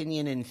your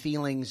opinion and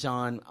feelings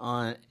on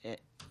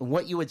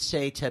what you would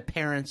say to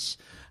parents.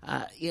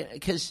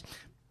 Because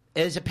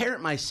as a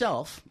parent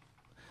myself,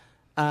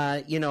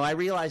 I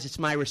realize it's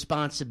my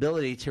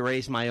responsibility to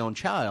raise my own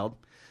child.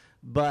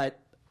 But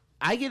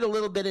I get a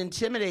little bit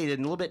intimidated and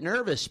a little bit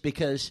nervous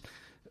because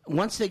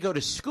once they go to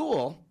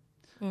school,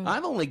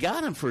 I've only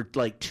got them for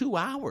like 2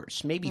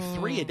 hours, maybe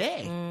 3 a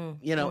day,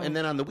 and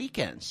then on the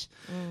weekends.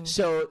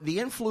 So the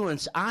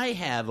influence I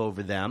have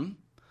over them,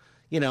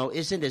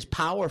 isn't as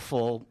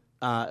powerful,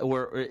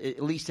 or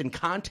at least in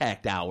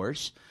contact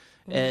hours,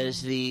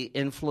 as the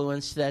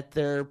influence that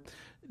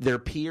their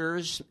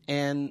peers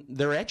and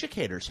their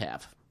educators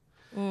have.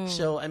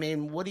 So, I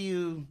mean,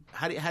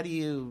 how do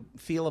you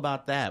feel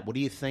about that? What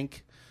do you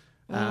think?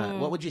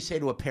 What would you say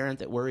to a parent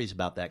that worries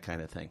about that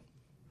kind of thing?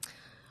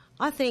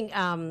 I think,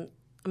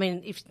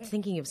 if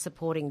thinking of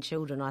supporting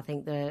children, I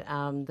think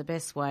the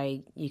best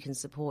way you can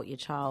support your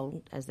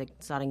child as they're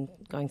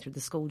going through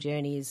the school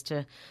journey is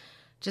to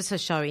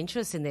show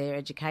interest in their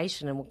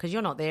education, and because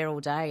you're not there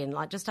all day, and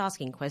like just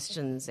asking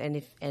questions. And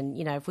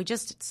if we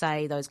just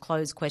say those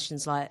closed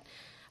questions like,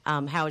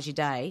 "How was your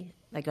day?"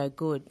 they go,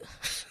 "Good."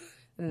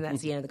 And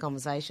that's the end of the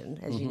conversation,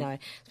 as you know,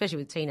 especially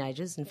with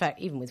teenagers. In fact,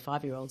 even with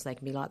 5-year-olds, they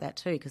can be like that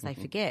too because they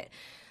forget.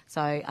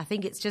 So I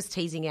think it's just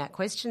teasing out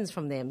questions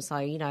from them. So,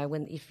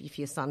 if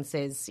your son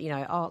says,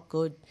 "Oh,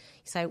 good," you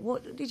say,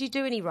 "What did you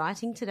do? Any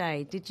writing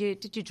today? Did you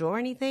draw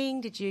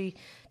anything? Did you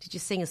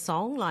sing a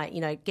song?"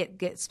 Like,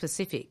 get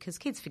specific because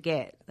kids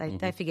forget.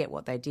 They forget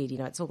what they did.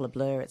 It's all a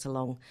blur. It's a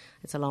long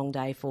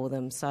day for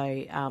them.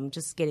 So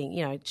just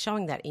getting,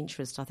 showing that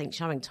interest. I think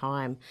showing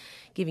time,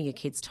 giving your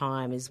kids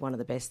time is one of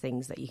the best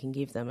things that you can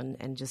give them,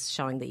 and just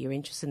showing that you're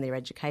interested in their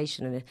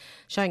education and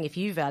showing if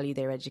you value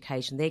their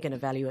education, they're going to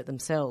value it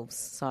themselves.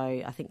 So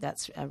I think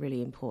that's a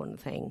really important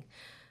thing.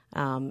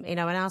 And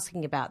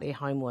asking about their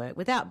homework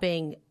without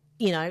being,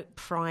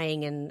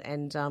 prying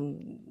and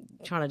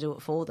trying to do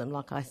it for them,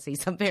 like I see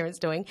some parents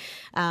doing,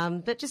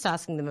 but just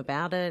asking them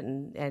about it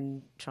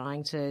and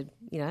trying to,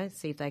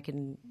 see if they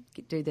can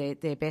do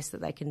their best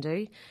that they can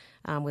do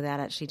without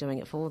actually doing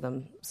it for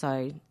them.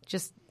 So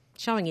just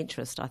showing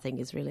interest, I think,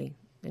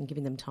 and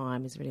giving them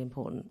time is really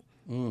important.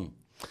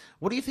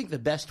 What do you think the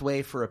best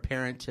way for a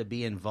parent to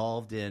be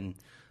involved in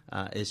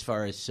as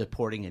far as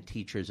supporting a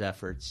teacher's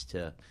efforts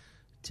to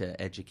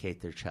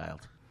educate their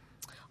child?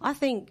 I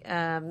think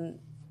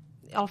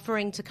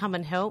offering to come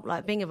and help,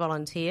 like being a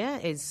volunteer,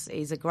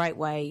 is a great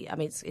way. I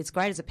mean, it's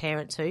great as a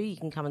parent too. You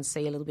can come and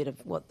see a little bit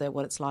of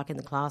what it's like in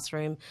the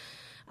classroom.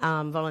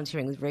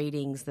 Volunteering with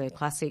readings, the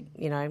classic,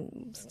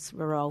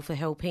 role for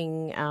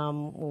helping,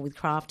 or with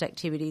craft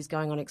activities,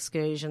 going on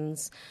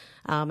excursions,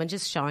 and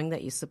just showing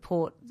that you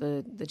support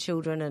the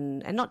children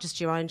and not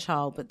just your own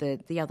child, but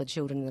the other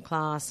children in the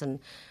class and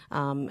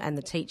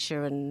the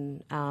teacher,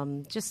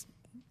 and just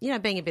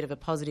being a bit of a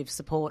positive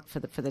support for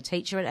the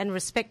teacher and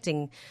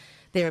respecting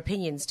their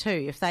opinions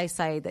too. If they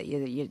say that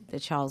the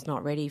child's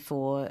not ready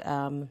for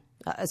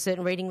a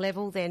certain reading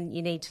level, then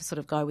you need to sort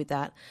of go with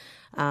that,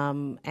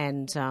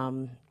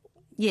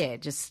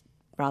 just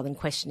rather than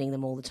questioning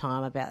them all the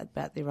time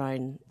about their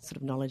own sort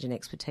of knowledge and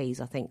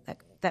expertise. I think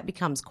that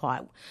becomes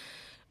quite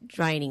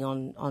draining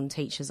on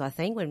teachers, I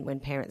think, when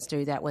parents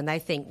do that, when they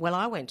think, well,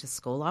 I went to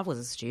school, I was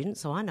a student,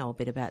 so I know a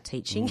bit about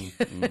teaching.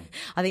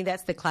 I think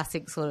that's the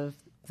classic sort of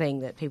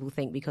thing that people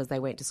think because they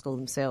went to school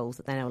themselves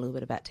that they know a little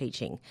bit about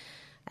teaching.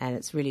 And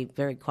it's really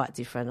quite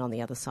different on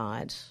the other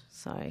side.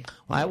 So,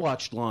 well, I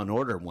watched Law and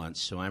Order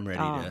once, so I'm ready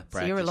to practice.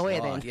 So you're a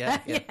lawyer law. then?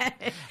 Yeah.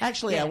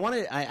 Actually,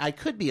 I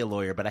could be a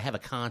lawyer, but I have a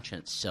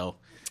conscience, so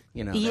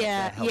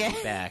that helps me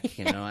back.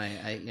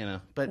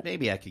 But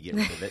maybe I could get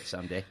rid of it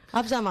someday.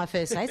 I've done my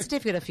first aid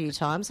certificate a few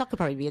times. I could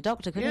probably be a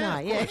doctor, couldn't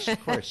I?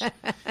 Of course.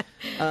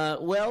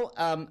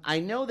 I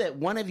know that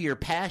one of your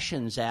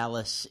passions,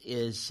 Alice,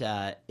 is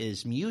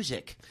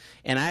music,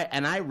 and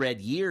I read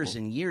years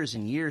and years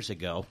and years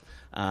ago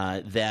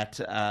that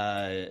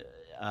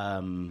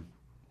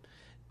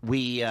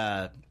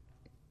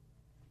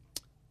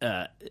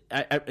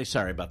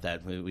sorry about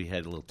that. We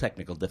had a little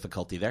technical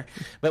difficulty there,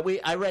 but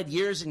I read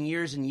years and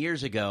years and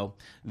years ago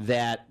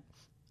that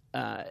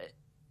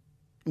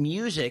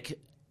music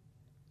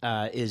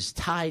is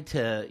tied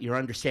to your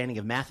understanding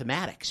of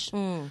mathematics.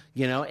 And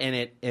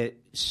it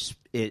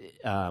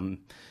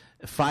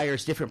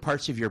fires different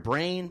parts of your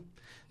brain.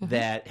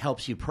 That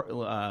helps you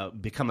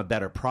become a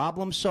better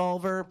problem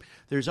solver.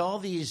 There's all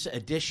these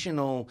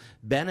additional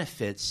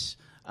benefits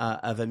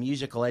of a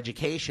musical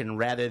education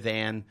rather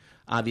than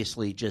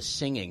obviously just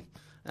singing.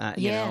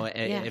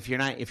 If you're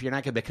not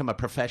going to become a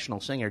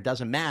professional singer, it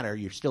doesn't matter.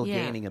 You're still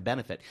gaining a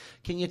benefit.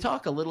 Can you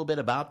talk a little bit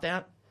about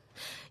that?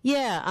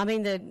 Yeah, I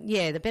mean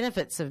the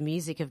benefits of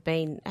music have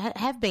been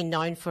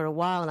known for a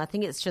while, and I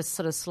think it's just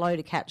sort of slow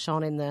to catch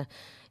on in the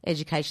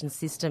education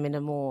system in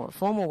a more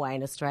formal way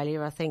in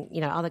Australia. I think,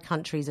 other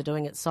countries are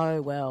doing it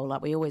so well.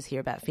 Like, we always hear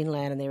about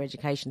Finland and their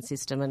education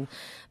system, and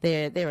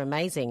they're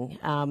amazing.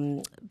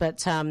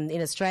 But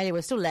in Australia,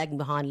 we're still lagging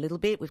behind a little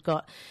bit. We've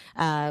got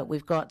our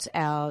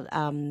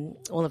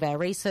all of our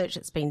research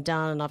that's been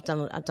done, and I've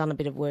done a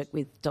bit of work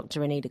with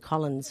Dr. Anita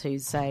Collins,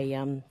 who's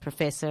a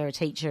professor, a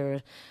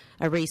teacher,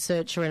 a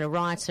researcher and a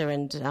writer,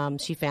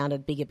 and she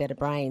founded Bigger Better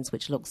Brains,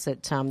 which looks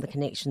at the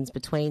connections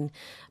between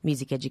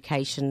music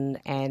education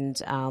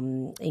and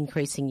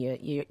increasing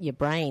your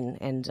brain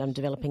and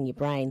developing your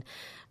brain.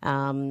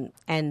 So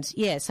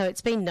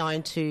it's been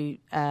known to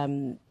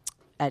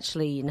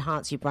actually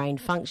enhance your brain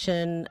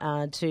function,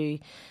 to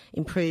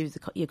improve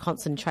your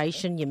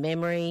concentration, your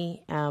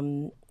memory.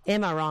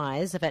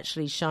 MRIs have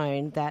actually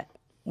shown that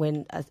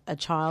when a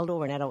child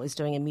or an adult is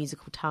doing a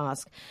musical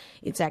task,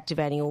 it's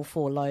activating all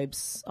 4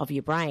 lobes of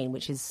your brain,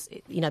 which is,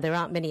 there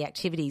aren't many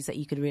activities that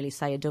you could really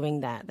say are doing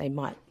that. They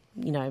might,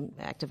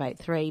 activate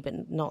 3,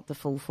 but not the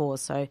full 4.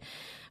 So,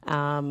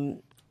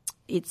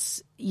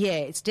 it's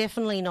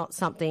definitely not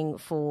something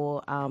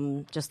for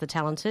just the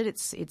talented.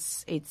 It's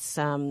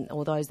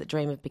or those that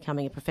dream of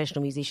becoming a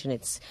professional musician.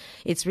 It's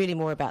really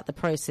more about the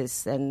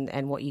process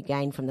and what you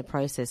gain from the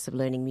process of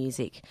learning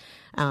music.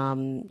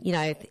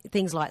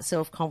 Things like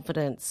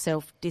self-confidence,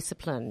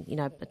 self-discipline.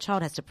 A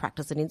child has to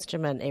practice an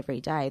instrument every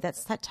day. That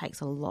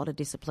takes a lot of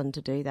discipline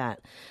to do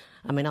that.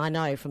 I mean, I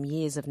know from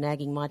years of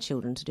nagging my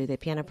children to do their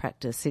piano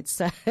practice,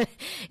 it's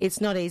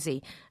not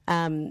easy.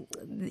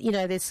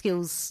 There's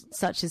skills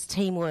such as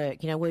teamwork,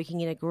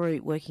 working in a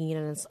group, working in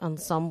an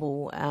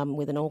ensemble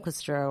with an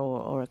orchestra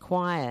or a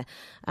choir.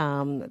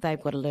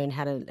 They've got to learn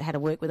how to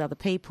work with other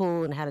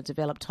people and how to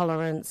develop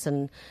tolerance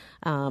and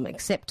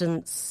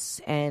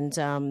acceptance.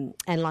 And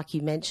like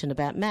you mentioned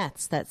about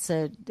maths, that's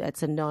a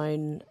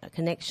known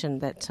connection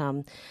that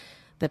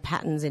the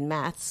patterns in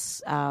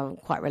maths are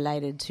quite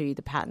related to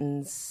the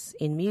patterns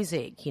in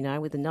music.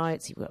 With the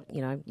notes, you've got,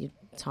 your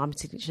time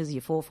signatures,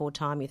 your 4/4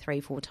 time, your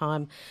 3/4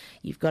 time.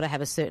 You've got to have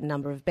a certain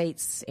number of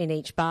beats in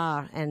each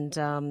bar, and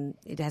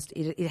it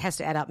has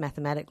to add up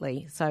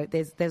mathematically. So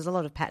there's a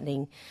lot of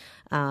patterning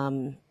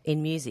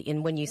in music.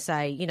 And when you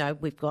say,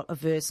 we've got a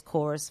verse,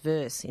 chorus,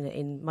 verse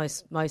in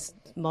most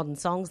modern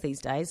songs these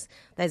days,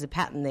 there's a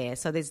pattern there.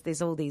 So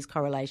there's all these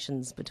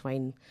correlations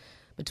between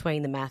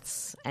the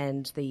maths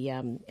and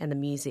the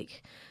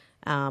music.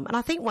 And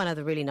I think one of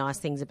the really nice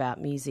things about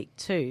music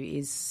too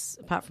is,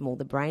 apart from all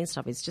the brain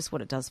stuff, is just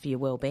what it does for your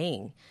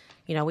well-being.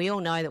 We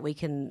all know that we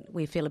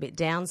feel a bit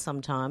down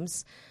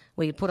sometimes.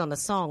 We put on a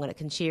song and it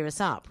can cheer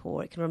us up,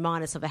 or it can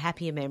remind us of a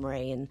happier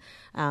memory, and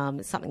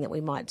it's something that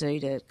we might do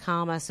to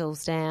calm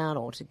ourselves down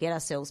or to get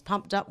ourselves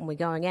pumped up when we're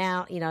going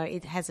out.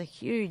 It has a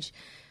huge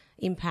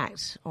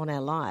impact on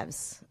our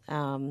lives.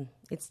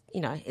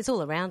 It's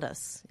all around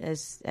us,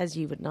 as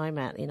you would know,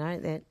 Matt.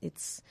 That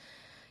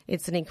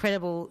it's an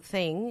incredible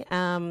thing.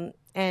 I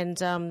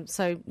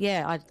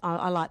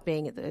like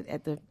being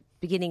at the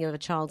beginning of a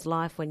child's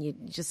life when you're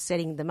just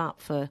setting them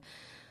up for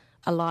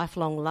a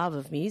lifelong love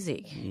of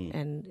music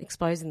and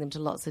exposing them to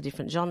lots of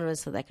different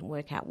genres so they can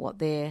work out what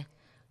their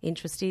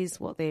interest is,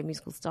 what their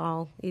musical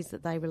style is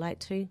that they relate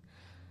to.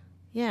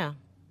 Yeah.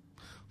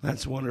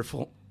 That's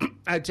wonderful.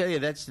 I tell you,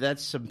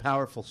 that's some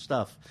powerful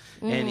stuff,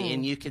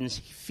 and you can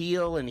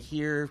feel and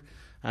hear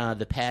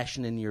the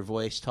passion in your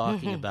voice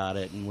talking about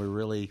it. And we're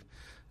really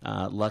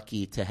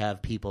lucky to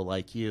have people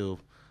like you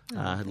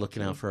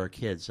looking out for our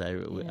kids.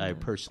 I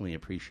personally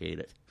appreciate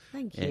it.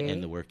 Thank you.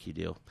 And the work you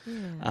do.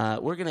 Yeah.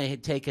 We're going to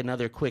take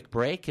another quick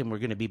break, and we're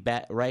going to be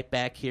right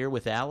back here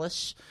with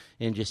Alice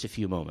in just a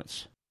few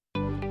moments.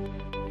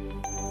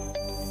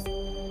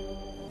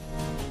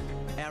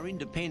 Our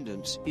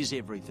independence is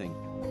everything.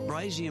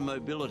 Brazier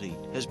Mobility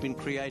has been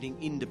creating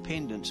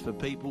independence for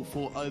people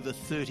for over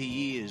 30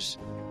 years.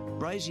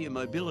 Brazier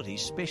Mobility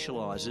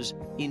specialises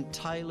in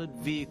tailored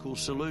vehicle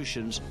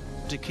solutions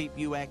to keep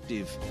you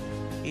active,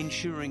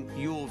 ensuring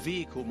your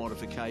vehicle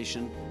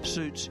modification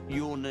suits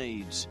your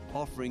needs,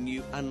 offering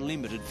you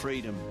unlimited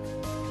freedom.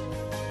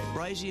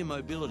 Brazier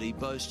Mobility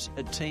boasts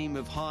a team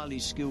of highly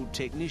skilled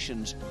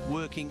technicians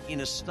working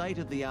in a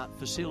state-of-the-art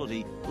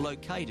facility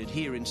located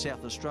here in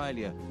South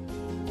Australia.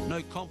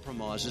 No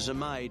compromises are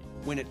made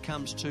when it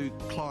comes to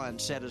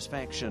client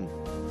satisfaction.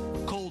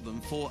 Call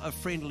them for a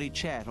friendly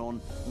chat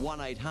on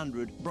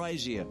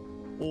 1800-BRAZIER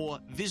or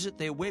visit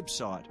their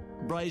website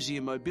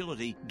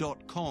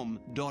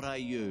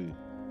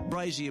braziermobility.com.au.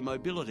 Brazier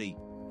Mobility,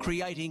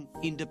 creating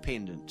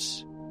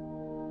independence.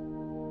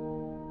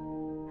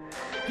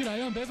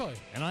 G'day, I'm Bevo.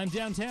 And I'm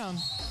Downtown.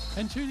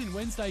 And tune in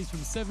Wednesdays from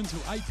 7 to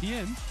 8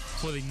 p.m.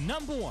 for the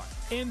number one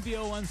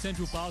NBL1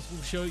 Central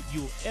basketball show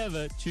you'll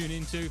ever tune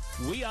into.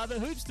 We are the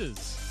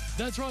Hoopsters.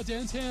 That's right,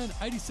 Downtown,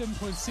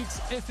 87.6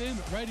 FM,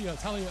 Radio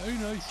Italia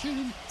Uno. Tune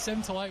in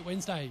 7 to 8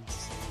 Wednesdays.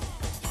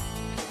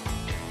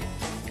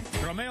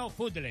 Romeo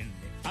Foodland,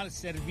 al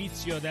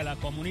servizio della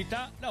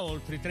comunità da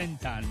oltre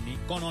 30 anni,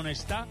 con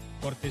onestà,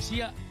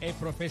 cortesia e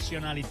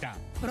professionalità.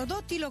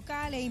 Prodotti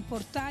locali e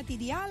importati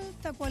di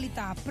alta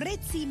qualità,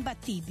 prezzi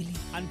imbattibili.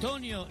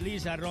 Antonio,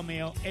 Lisa,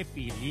 Romeo e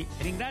figli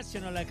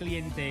ringraziano la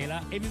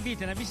clientela e vi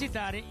invitano a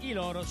visitare i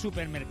loro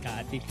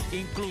supermercati,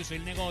 incluso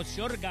il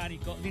negozio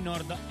organico di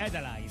Nord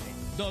Adelaide,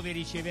 dove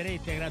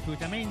riceverete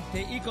gratuitamente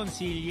i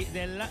consigli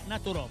della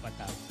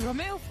naturopata.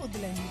 Romeo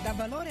Foodland dà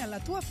valore alla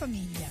tua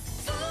famiglia.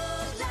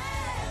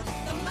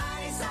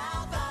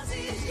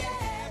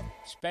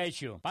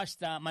 Specio,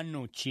 pasta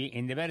Mannucci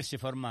in diversi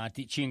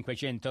formati,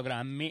 500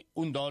 grammi,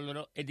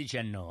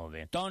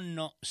 $1,19.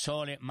 Tonno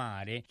Sole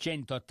Mare,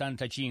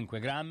 185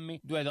 grammi,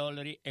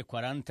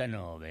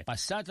 $2,49.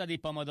 Passata di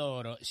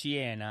pomodoro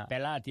Siena,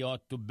 pelati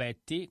 8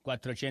 tubetti,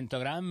 400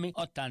 grammi,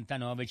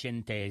 89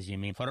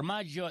 centesimi.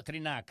 Formaggio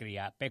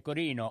Trinacria,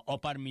 pecorino o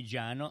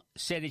parmigiano,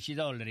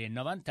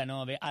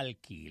 $16,99 al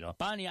chilo.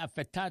 Pane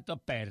affettato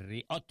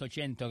Perri,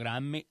 800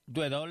 grammi,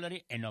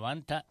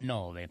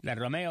 $2,99. La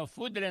Romeo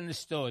Foodland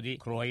Study,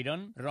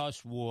 Croydon,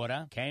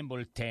 Rosswater,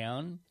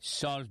 Campbelltown,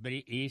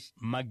 Salisbury East,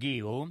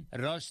 Maggiu,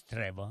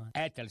 Rostrevor,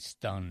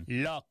 Eccleston,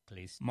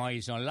 Lockleys,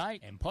 Moison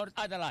Light, and Port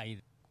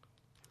Adelaide.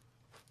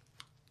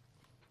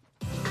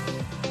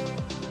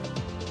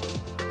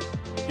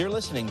 You're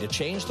listening to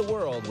Change the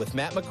World with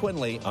Matt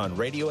McQuinley on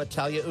Radio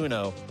Italia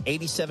Uno,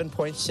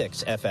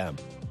 87.6 FM.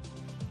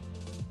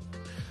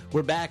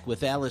 We're back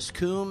with Alice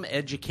Coombe,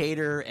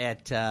 educator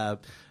at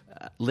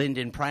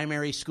Linden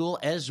Primary School,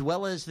 as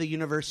well as the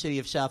University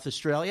of South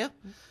Australia.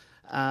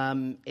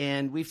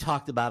 And we've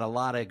talked about a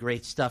lot of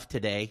great stuff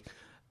today.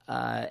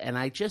 And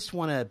I just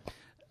want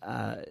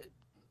to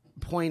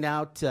point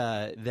out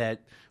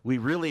that we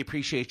really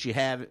appreciate you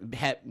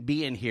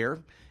being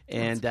here.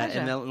 And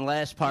in the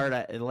last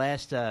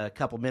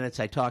couple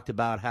minutes, I talked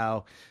about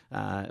how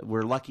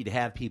we're lucky to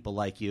have people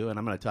like you, and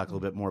I'm going to talk a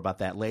little bit more about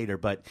that later.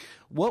 But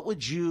what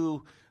would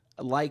you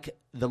like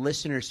the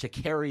listeners to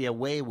carry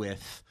away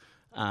with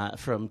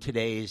from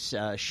today's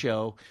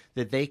show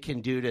that they can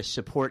do to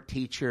support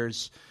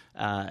teachers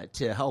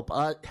to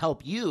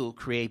help you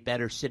create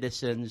better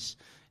citizens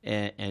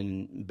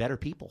and better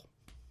people?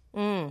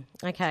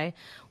 Okay.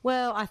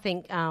 Well, I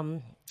think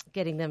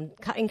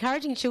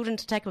encouraging children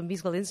to take up a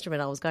musical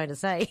instrument, I was going to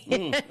say.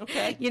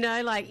 Okay.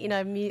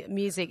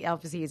 Music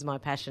obviously is my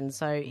passion.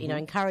 So,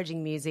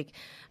 encouraging music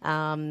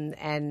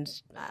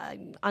and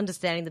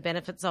understanding the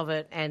benefits of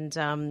it and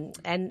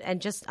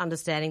just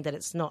understanding that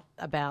it's not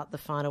about the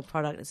final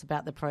product, it's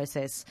about the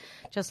process.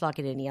 Just like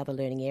in any other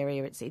learning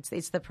area,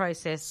 it's the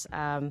process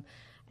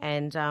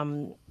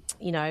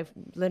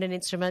learn an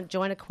instrument,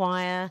 join a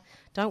choir.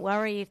 Don't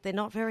worry if they're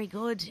not very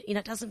good.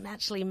 It doesn't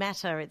actually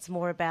matter. It's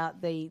more about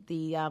the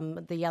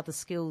other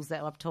skills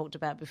that I've talked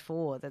about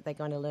before that they're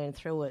going to learn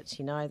through it.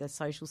 The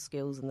social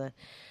skills and the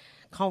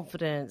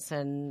confidence.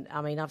 And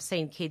I've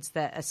seen kids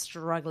that are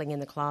struggling in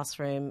the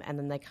classroom, and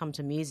then they come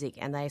to music,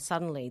 and they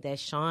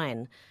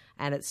shine.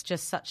 And it's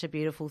just such a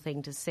beautiful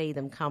thing to see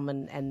them come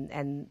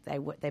and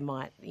they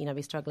might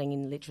be struggling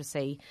in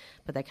literacy,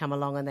 but they come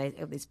along and they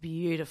have this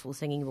beautiful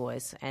singing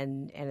voice,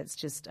 and it's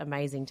just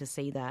amazing to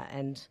see that.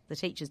 And the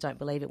teachers don't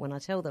believe it when I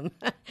tell them.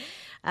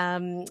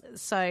 And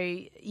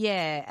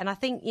I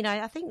think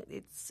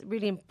it's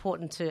really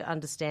important to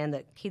understand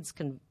that kids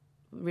can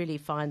really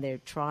find their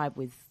tribe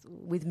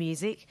with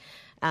music.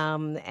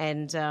 Joining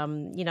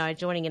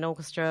an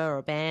orchestra or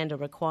a band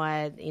or a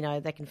choir,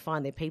 they can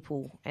find their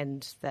people,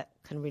 and that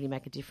can really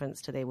make a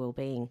difference to their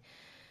well-being.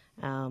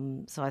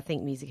 So I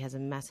think music has a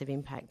massive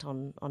impact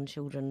on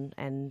children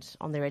and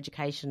on their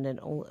education and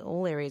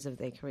all areas of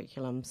their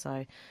curriculum.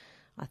 So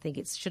I think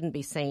it shouldn't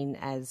be seen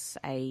as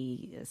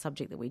a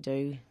subject that we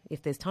do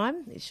if there's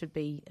time. It should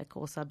be a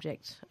core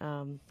subject.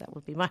 That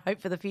would be my hope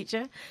for the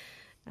future.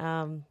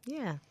 That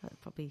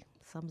probably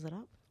sums it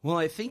up. Well,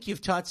 I think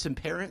you've taught some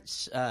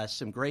parents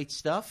some great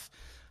stuff,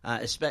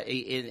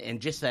 especially in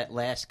just that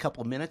last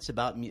couple minutes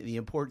about the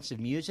importance of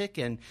music,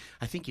 and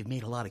I think you've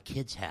made a lot of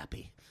kids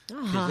happy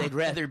because they'd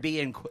rather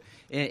be in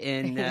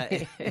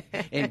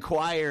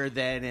choir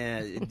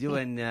than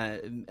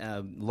doing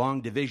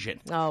long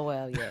division. Oh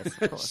well, yes,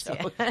 of course. So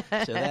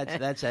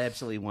that's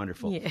absolutely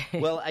wonderful. Yeah.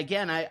 Well,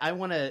 again, I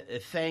want to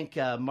thank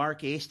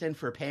Mark Aston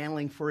for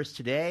paneling for us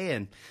today,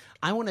 and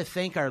I want to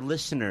thank our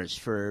listeners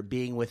for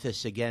being with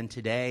us again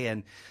today.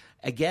 And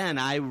again,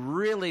 I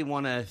really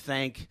want to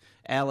thank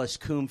Alice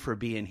Coombe for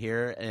being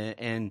here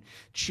and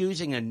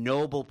choosing a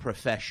noble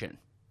profession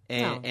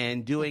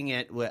and doing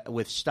it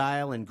with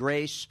style and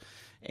grace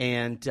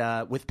and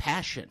with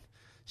passion.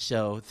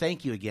 So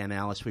thank you again,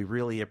 Alice. We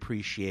really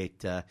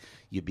appreciate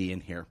you being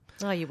here.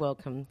 Oh, you're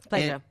welcome.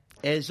 Pleasure.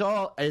 And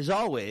as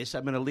always,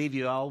 I'm going to leave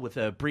you all with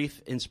a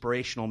brief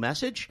inspirational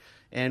message,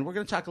 and we're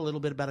going to talk a little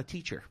bit about a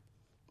teacher.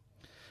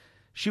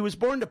 She was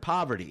born to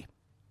poverty.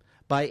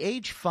 By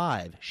age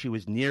 5, she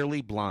was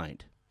nearly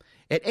blind.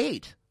 At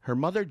 8, her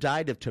mother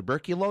died of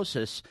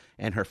tuberculosis,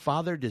 and her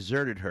father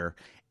deserted her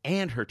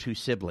and her 2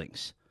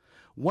 siblings.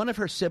 One of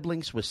her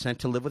siblings was sent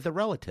to live with a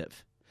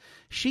relative.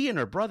 She and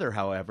her brother,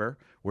 however,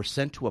 were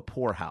sent to a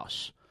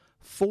poorhouse.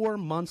 4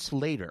 months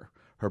later,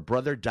 her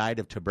brother died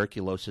of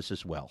tuberculosis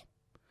as well.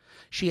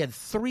 She had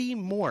 3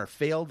 more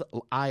failed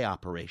eye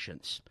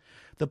operations.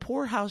 The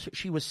poorhouse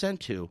she was sent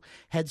to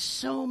had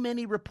so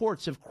many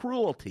reports of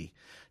cruelty,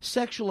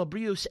 sexual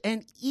abuse,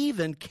 and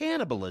even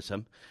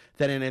cannibalism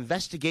that an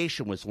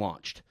investigation was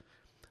launched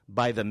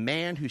by the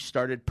man who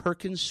started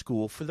Perkins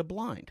School for the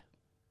Blind.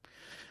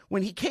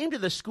 When he came to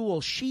the school,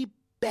 she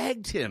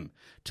begged him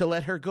to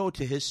let her go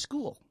to his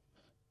school.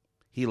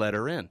 He let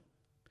her in.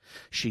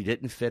 She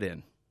didn't fit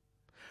in.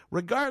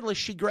 Regardless,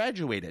 she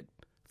graduated,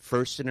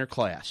 first in her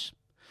class.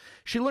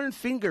 She learned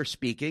finger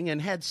speaking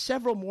and had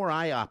several more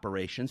eye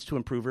operations to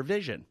improve her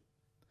vision.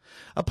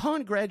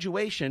 Upon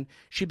graduation,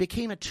 she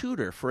became a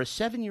tutor for a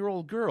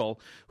 7-year-old girl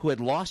who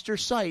had lost her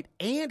sight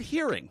and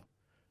hearing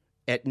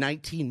at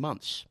 19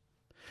 months.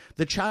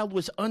 The child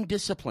was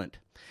undisciplined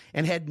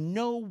and had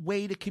no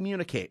way to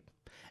communicate.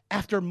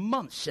 After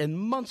months and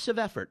months of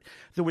effort,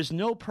 there was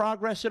no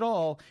progress at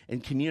all in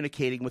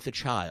communicating with the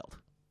child.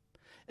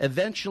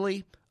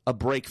 Eventually, a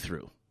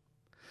breakthrough.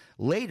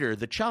 Later,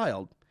 the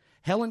child,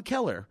 Helen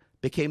Keller,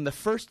 became the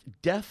first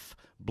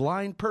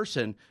deaf-blind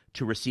person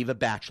to receive a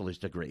bachelor's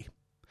degree.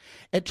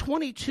 At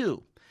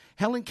 22,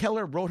 Helen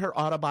Keller wrote her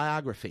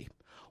autobiography.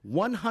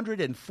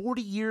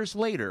 140 years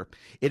later,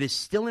 it is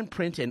still in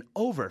print in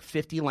over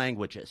 50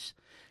 languages.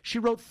 She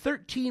wrote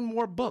 13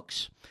 more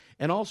books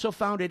and also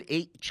founded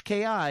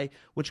HKI,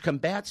 which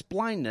combats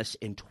blindness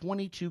in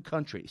 22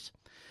 countries.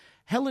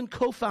 Helen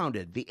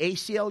co-founded the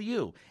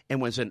ACLU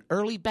and was an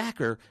early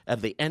backer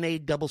of the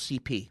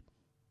NAACP.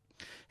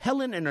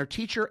 Helen and her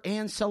teacher,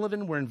 Anne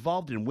Sullivan, were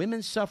involved in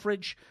women's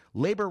suffrage,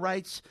 labor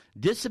rights,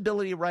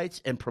 disability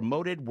rights, and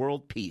promoted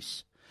world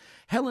peace.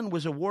 Helen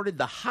was awarded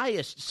the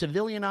highest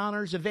civilian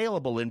honors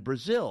available in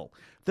Brazil,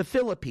 the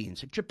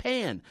Philippines,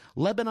 Japan,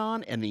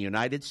 Lebanon, and the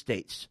United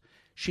States.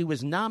 She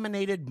was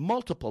nominated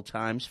multiple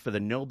times for the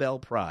Nobel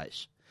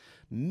Prize.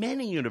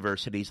 Many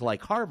universities,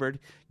 like Harvard,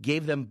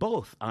 gave them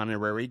both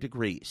honorary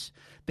degrees.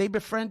 They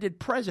befriended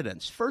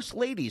presidents, first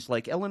ladies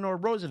like Eleanor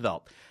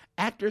Roosevelt,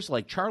 actors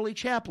like Charlie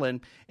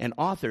Chaplin, and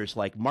authors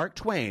like Mark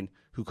Twain,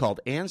 who called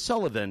Anne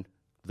Sullivan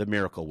the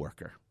miracle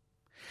worker.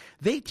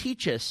 They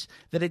teach us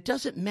that it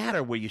doesn't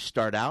matter where you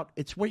start out,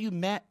 it's where you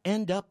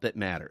end up that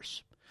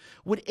matters.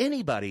 Would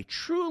anybody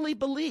truly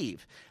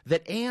believe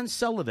that Anne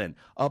Sullivan,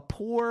 a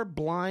poor,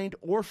 blind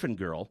orphan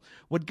girl,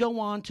 would go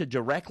on to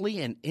directly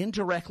and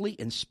indirectly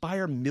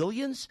inspire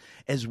millions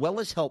as well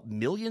as help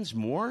millions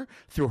more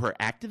through her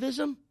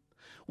activism?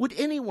 Would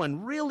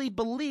anyone really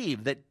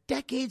believe that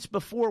decades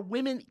before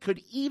women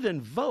could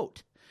even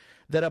vote,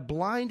 that a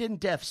blind and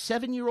deaf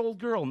 7-year-old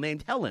girl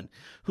named Helen,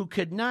 who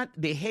could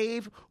not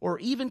behave or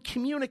even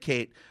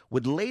communicate,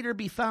 would later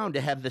be found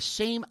to have the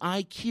same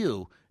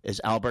IQ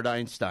as Albert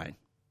Einstein?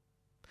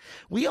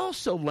 We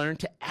also learn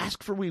to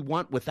ask for what we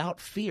want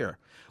without fear.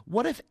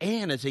 What if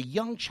Anne, as a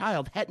young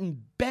child,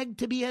 hadn't begged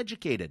to be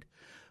educated?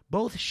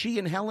 Both she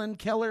and Helen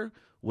Keller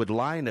would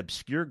lie in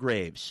obscure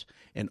graves,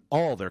 and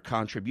all their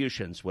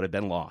contributions would have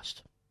been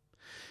lost.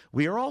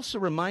 We are also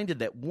reminded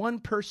that one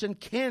person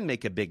can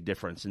make a big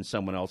difference in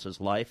someone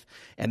else's life,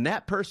 and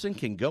that person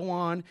can go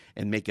on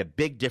and make a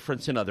big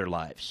difference in other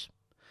lives.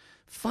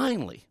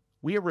 Finally,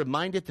 we are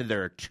reminded that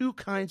there are 2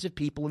 kinds of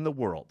people in the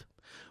world.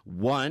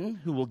 One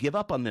who will give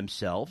up on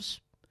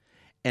themselves,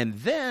 and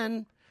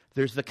then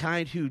there's the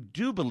kind who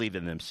do believe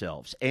in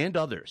themselves and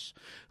others,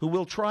 who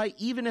will try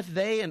even if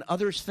they and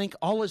others think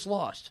all is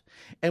lost,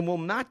 and will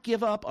not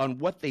give up on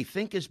what they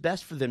think is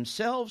best for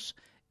themselves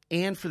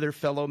and for their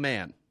fellow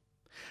man.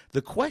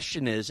 The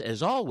question is,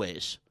 as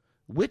always,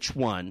 which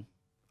one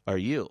are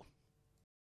you?